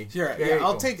 Comedy. Sure. Yeah.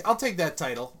 I'll take that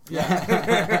title.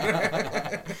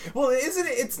 Yeah. Well, isn't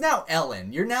it? It's now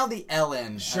Ellen. You're now the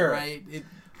Ellen. Sure. Right.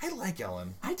 I like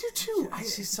Ellen. I do too.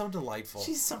 She's so delightful.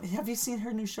 Have you seen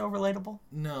her new show, Relatable?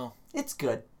 No. It's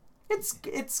good. It's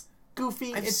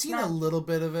goofy. I've seen a little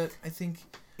bit of it. I think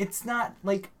it's not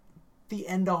like the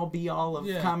end all be all of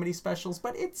comedy specials,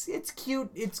 but it's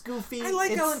cute. It's goofy. I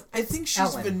like Ellen. I think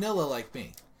she's vanilla like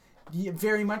me. Yeah,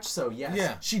 very much so. Yes.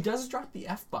 Yeah. She does drop the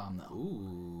F-bomb though.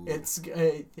 Ooh. It's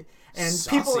and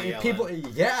saucy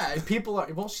people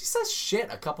are. Well, she says shit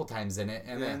a couple times in it,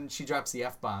 and then she drops the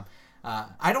F-bomb.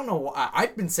 I don't know why.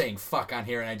 I've been saying fuck on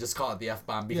here, and I just call it the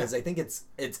F-bomb because I think it's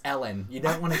Ellen. You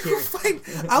don't want to hear.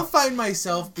 I'll find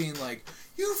myself being like,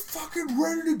 "You fucking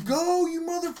ready to go, you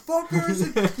motherfuckers!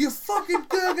 And you fucking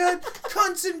good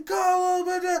cunts and go!"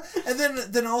 And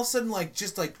then all of a sudden,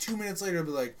 just 2 minutes later, I'll be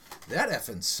like, "That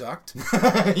effing sucked."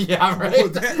 Yeah,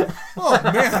 right. Oh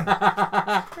man,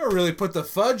 I really put the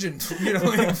fudge in,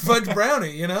 fudge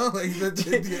brownie,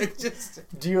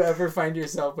 Do you ever find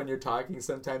yourself when you're talking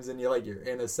sometimes and you're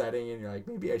in a setting and you're like,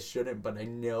 maybe I shouldn't, but I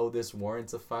know this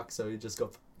warrants a fuck, so you just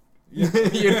go.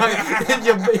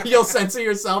 You'll censor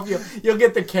yourself. You'll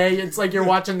get the K. It's like you're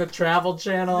watching the Travel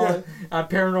Channel,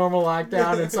 Paranormal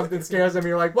Lockdown, and something scares them.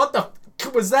 You're like, what the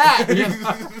fuck was that?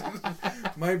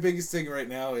 My biggest thing right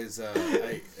now is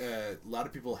a lot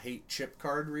of people hate chip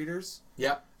card readers.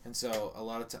 Yep. And so a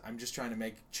lot of I'm just trying to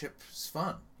make chips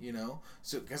fun,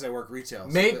 So because I work retail,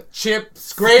 make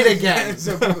chips great again.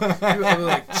 So people are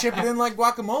like, chip it in like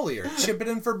guacamole or chip it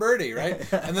in for Birdie, right?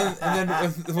 And then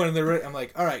when they're ready, I'm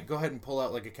like, all right, go ahead and pull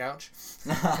out like a couch.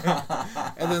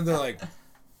 And then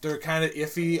they're kind of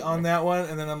iffy on that one,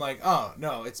 and then I'm like, oh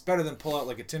no, it's better than pull out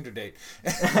like a Tinder date.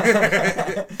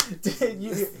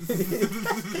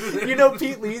 You know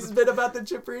Pete Lee's bit about the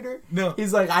chip reader? No.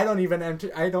 He's like, I don't even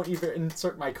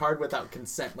insert my card without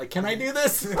consent. Like, can I do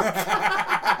this?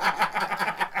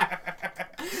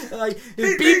 Like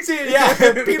Pete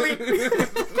Lee.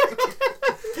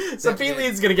 So Pete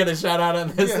Lee's gonna get a shout out on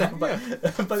this. But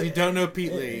if you don't know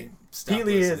Pete Lee, Pete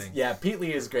Lee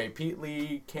is great. Pete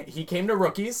Lee he came to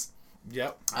Rookies.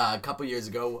 Yep. A couple years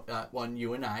ago, when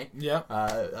you and I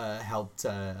helped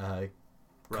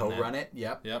co-run it.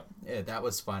 Yep. Yeah, that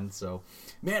was fun. So,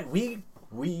 man,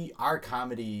 our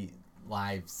comedy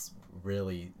lives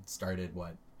really started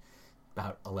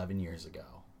about 11 years ago.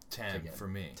 10 for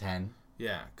me. 10.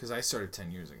 Yeah, because I started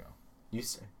 10 years ago.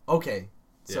 Okay.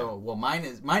 So, well, mine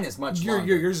is much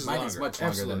longer. Yours is mine longer. is much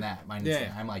longer than that. Mine is,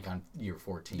 I'm like on year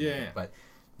 14. Yeah. But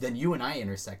then you and I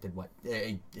intersected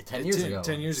 10 years ago.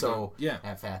 10 years ago. Yeah.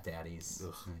 At Fat Daddy's.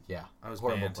 Ugh. Yeah. I was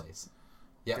horrible banned. Place.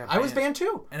 Yeah. I was banned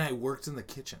too. And I worked in the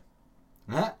kitchen.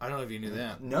 Huh? I don't know if you knew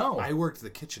that. No. I worked the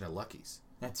kitchen at Lucky's.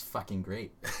 That's fucking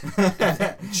great.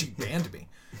 She banned me.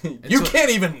 You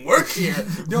can't even work here.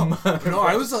 No,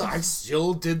 I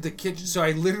still did the kitchen. So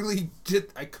I literally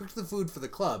I cooked the food for the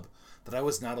club that I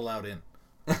was not allowed in.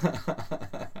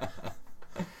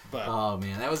 But oh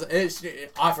man, that was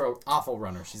awful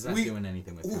runner. She's not doing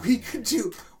anything with it.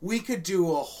 We could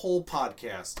do a whole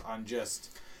podcast on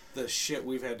just the shit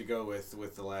we've had to go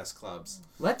with the last clubs.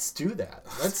 Let's do that.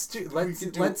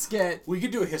 We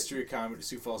could do a history of comedy,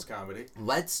 Sioux Falls comedy.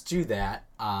 Let's do that.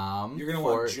 You're gonna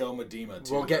want Joe Medema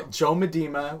too. We'll get Joe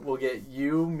Medema. We'll get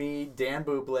you, me, Dan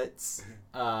Bublitz.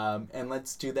 And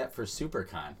let's do that for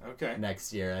SuperCon. Okay.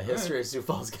 Next year, a history of Sioux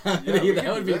Falls comedy. Yeah,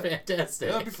 that would be fantastic.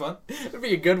 That'd be fun. That'd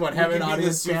be a good one. Have an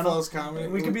audience panel.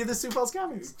 We could be the Sioux Falls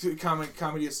comics.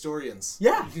 Comedy historians.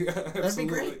 Yeah, that'd be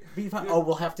great. Be fun. Oh,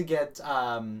 we'll have to get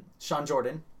Sean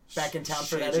Jordan back in town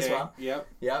for that as well.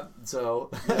 Yep. So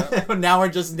now we're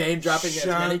just name dropping as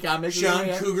many comics. Sean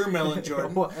Cougar Mellon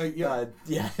Jordan.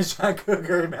 Sean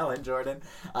Cougar Mellon Jordan.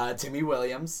 Timmy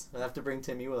Williams. We'll have to bring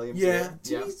Timmy Williams.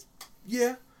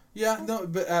 Yeah. No,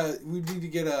 but we need to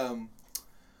get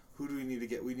who do we need to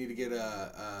get? We need to get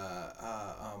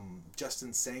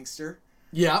Justin Sangster.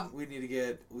 Yeah. We need.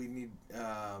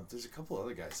 There's a couple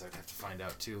other guys I'd have to find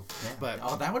out too. Yeah.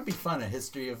 But that would be fun. A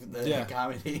history of the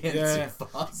comedy in Sioux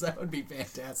Falls. That would be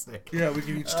fantastic. Yeah, we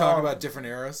can each talk about different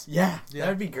eras. Yeah, that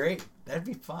would be great. That'd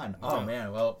be fun. Oh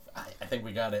man. Well, I think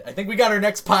we got it. I think we got our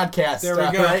next podcast. There we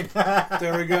go. Right?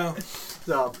 There we go.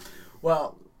 So,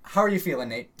 well, how are you feeling,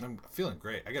 Nate? I'm feeling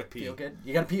great. I gotta pee. Feel good?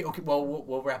 You gotta pee? Okay. Well,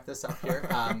 we'll wrap this up here.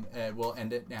 We'll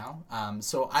end it now.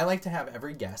 So I like to have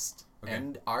every guest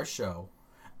end our show.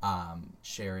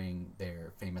 Sharing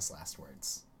their famous last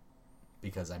words,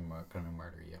 because I'm going to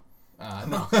murder you.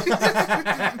 No.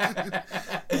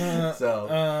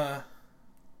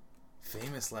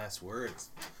 Famous last words.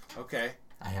 Okay.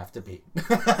 I have to pee.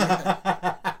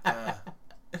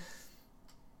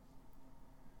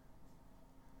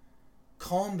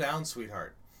 Calm down,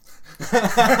 sweetheart.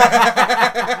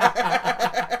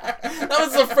 That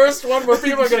was the first one where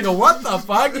people are going to go, what the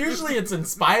fuck? Usually it's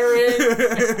inspiring.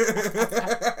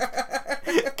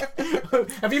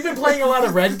 Have you been playing a lot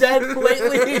of Red Dead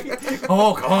lately?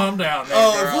 Oh, calm down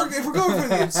there, girl. If we're going for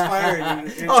the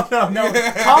inspiring... No. Calm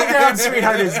down,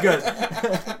 sweetheart is good.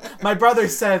 My brother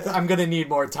said I'm going to need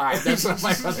more time. That's what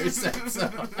my brother said. So.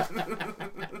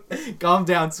 Calm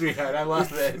down, sweetheart. I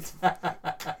love it.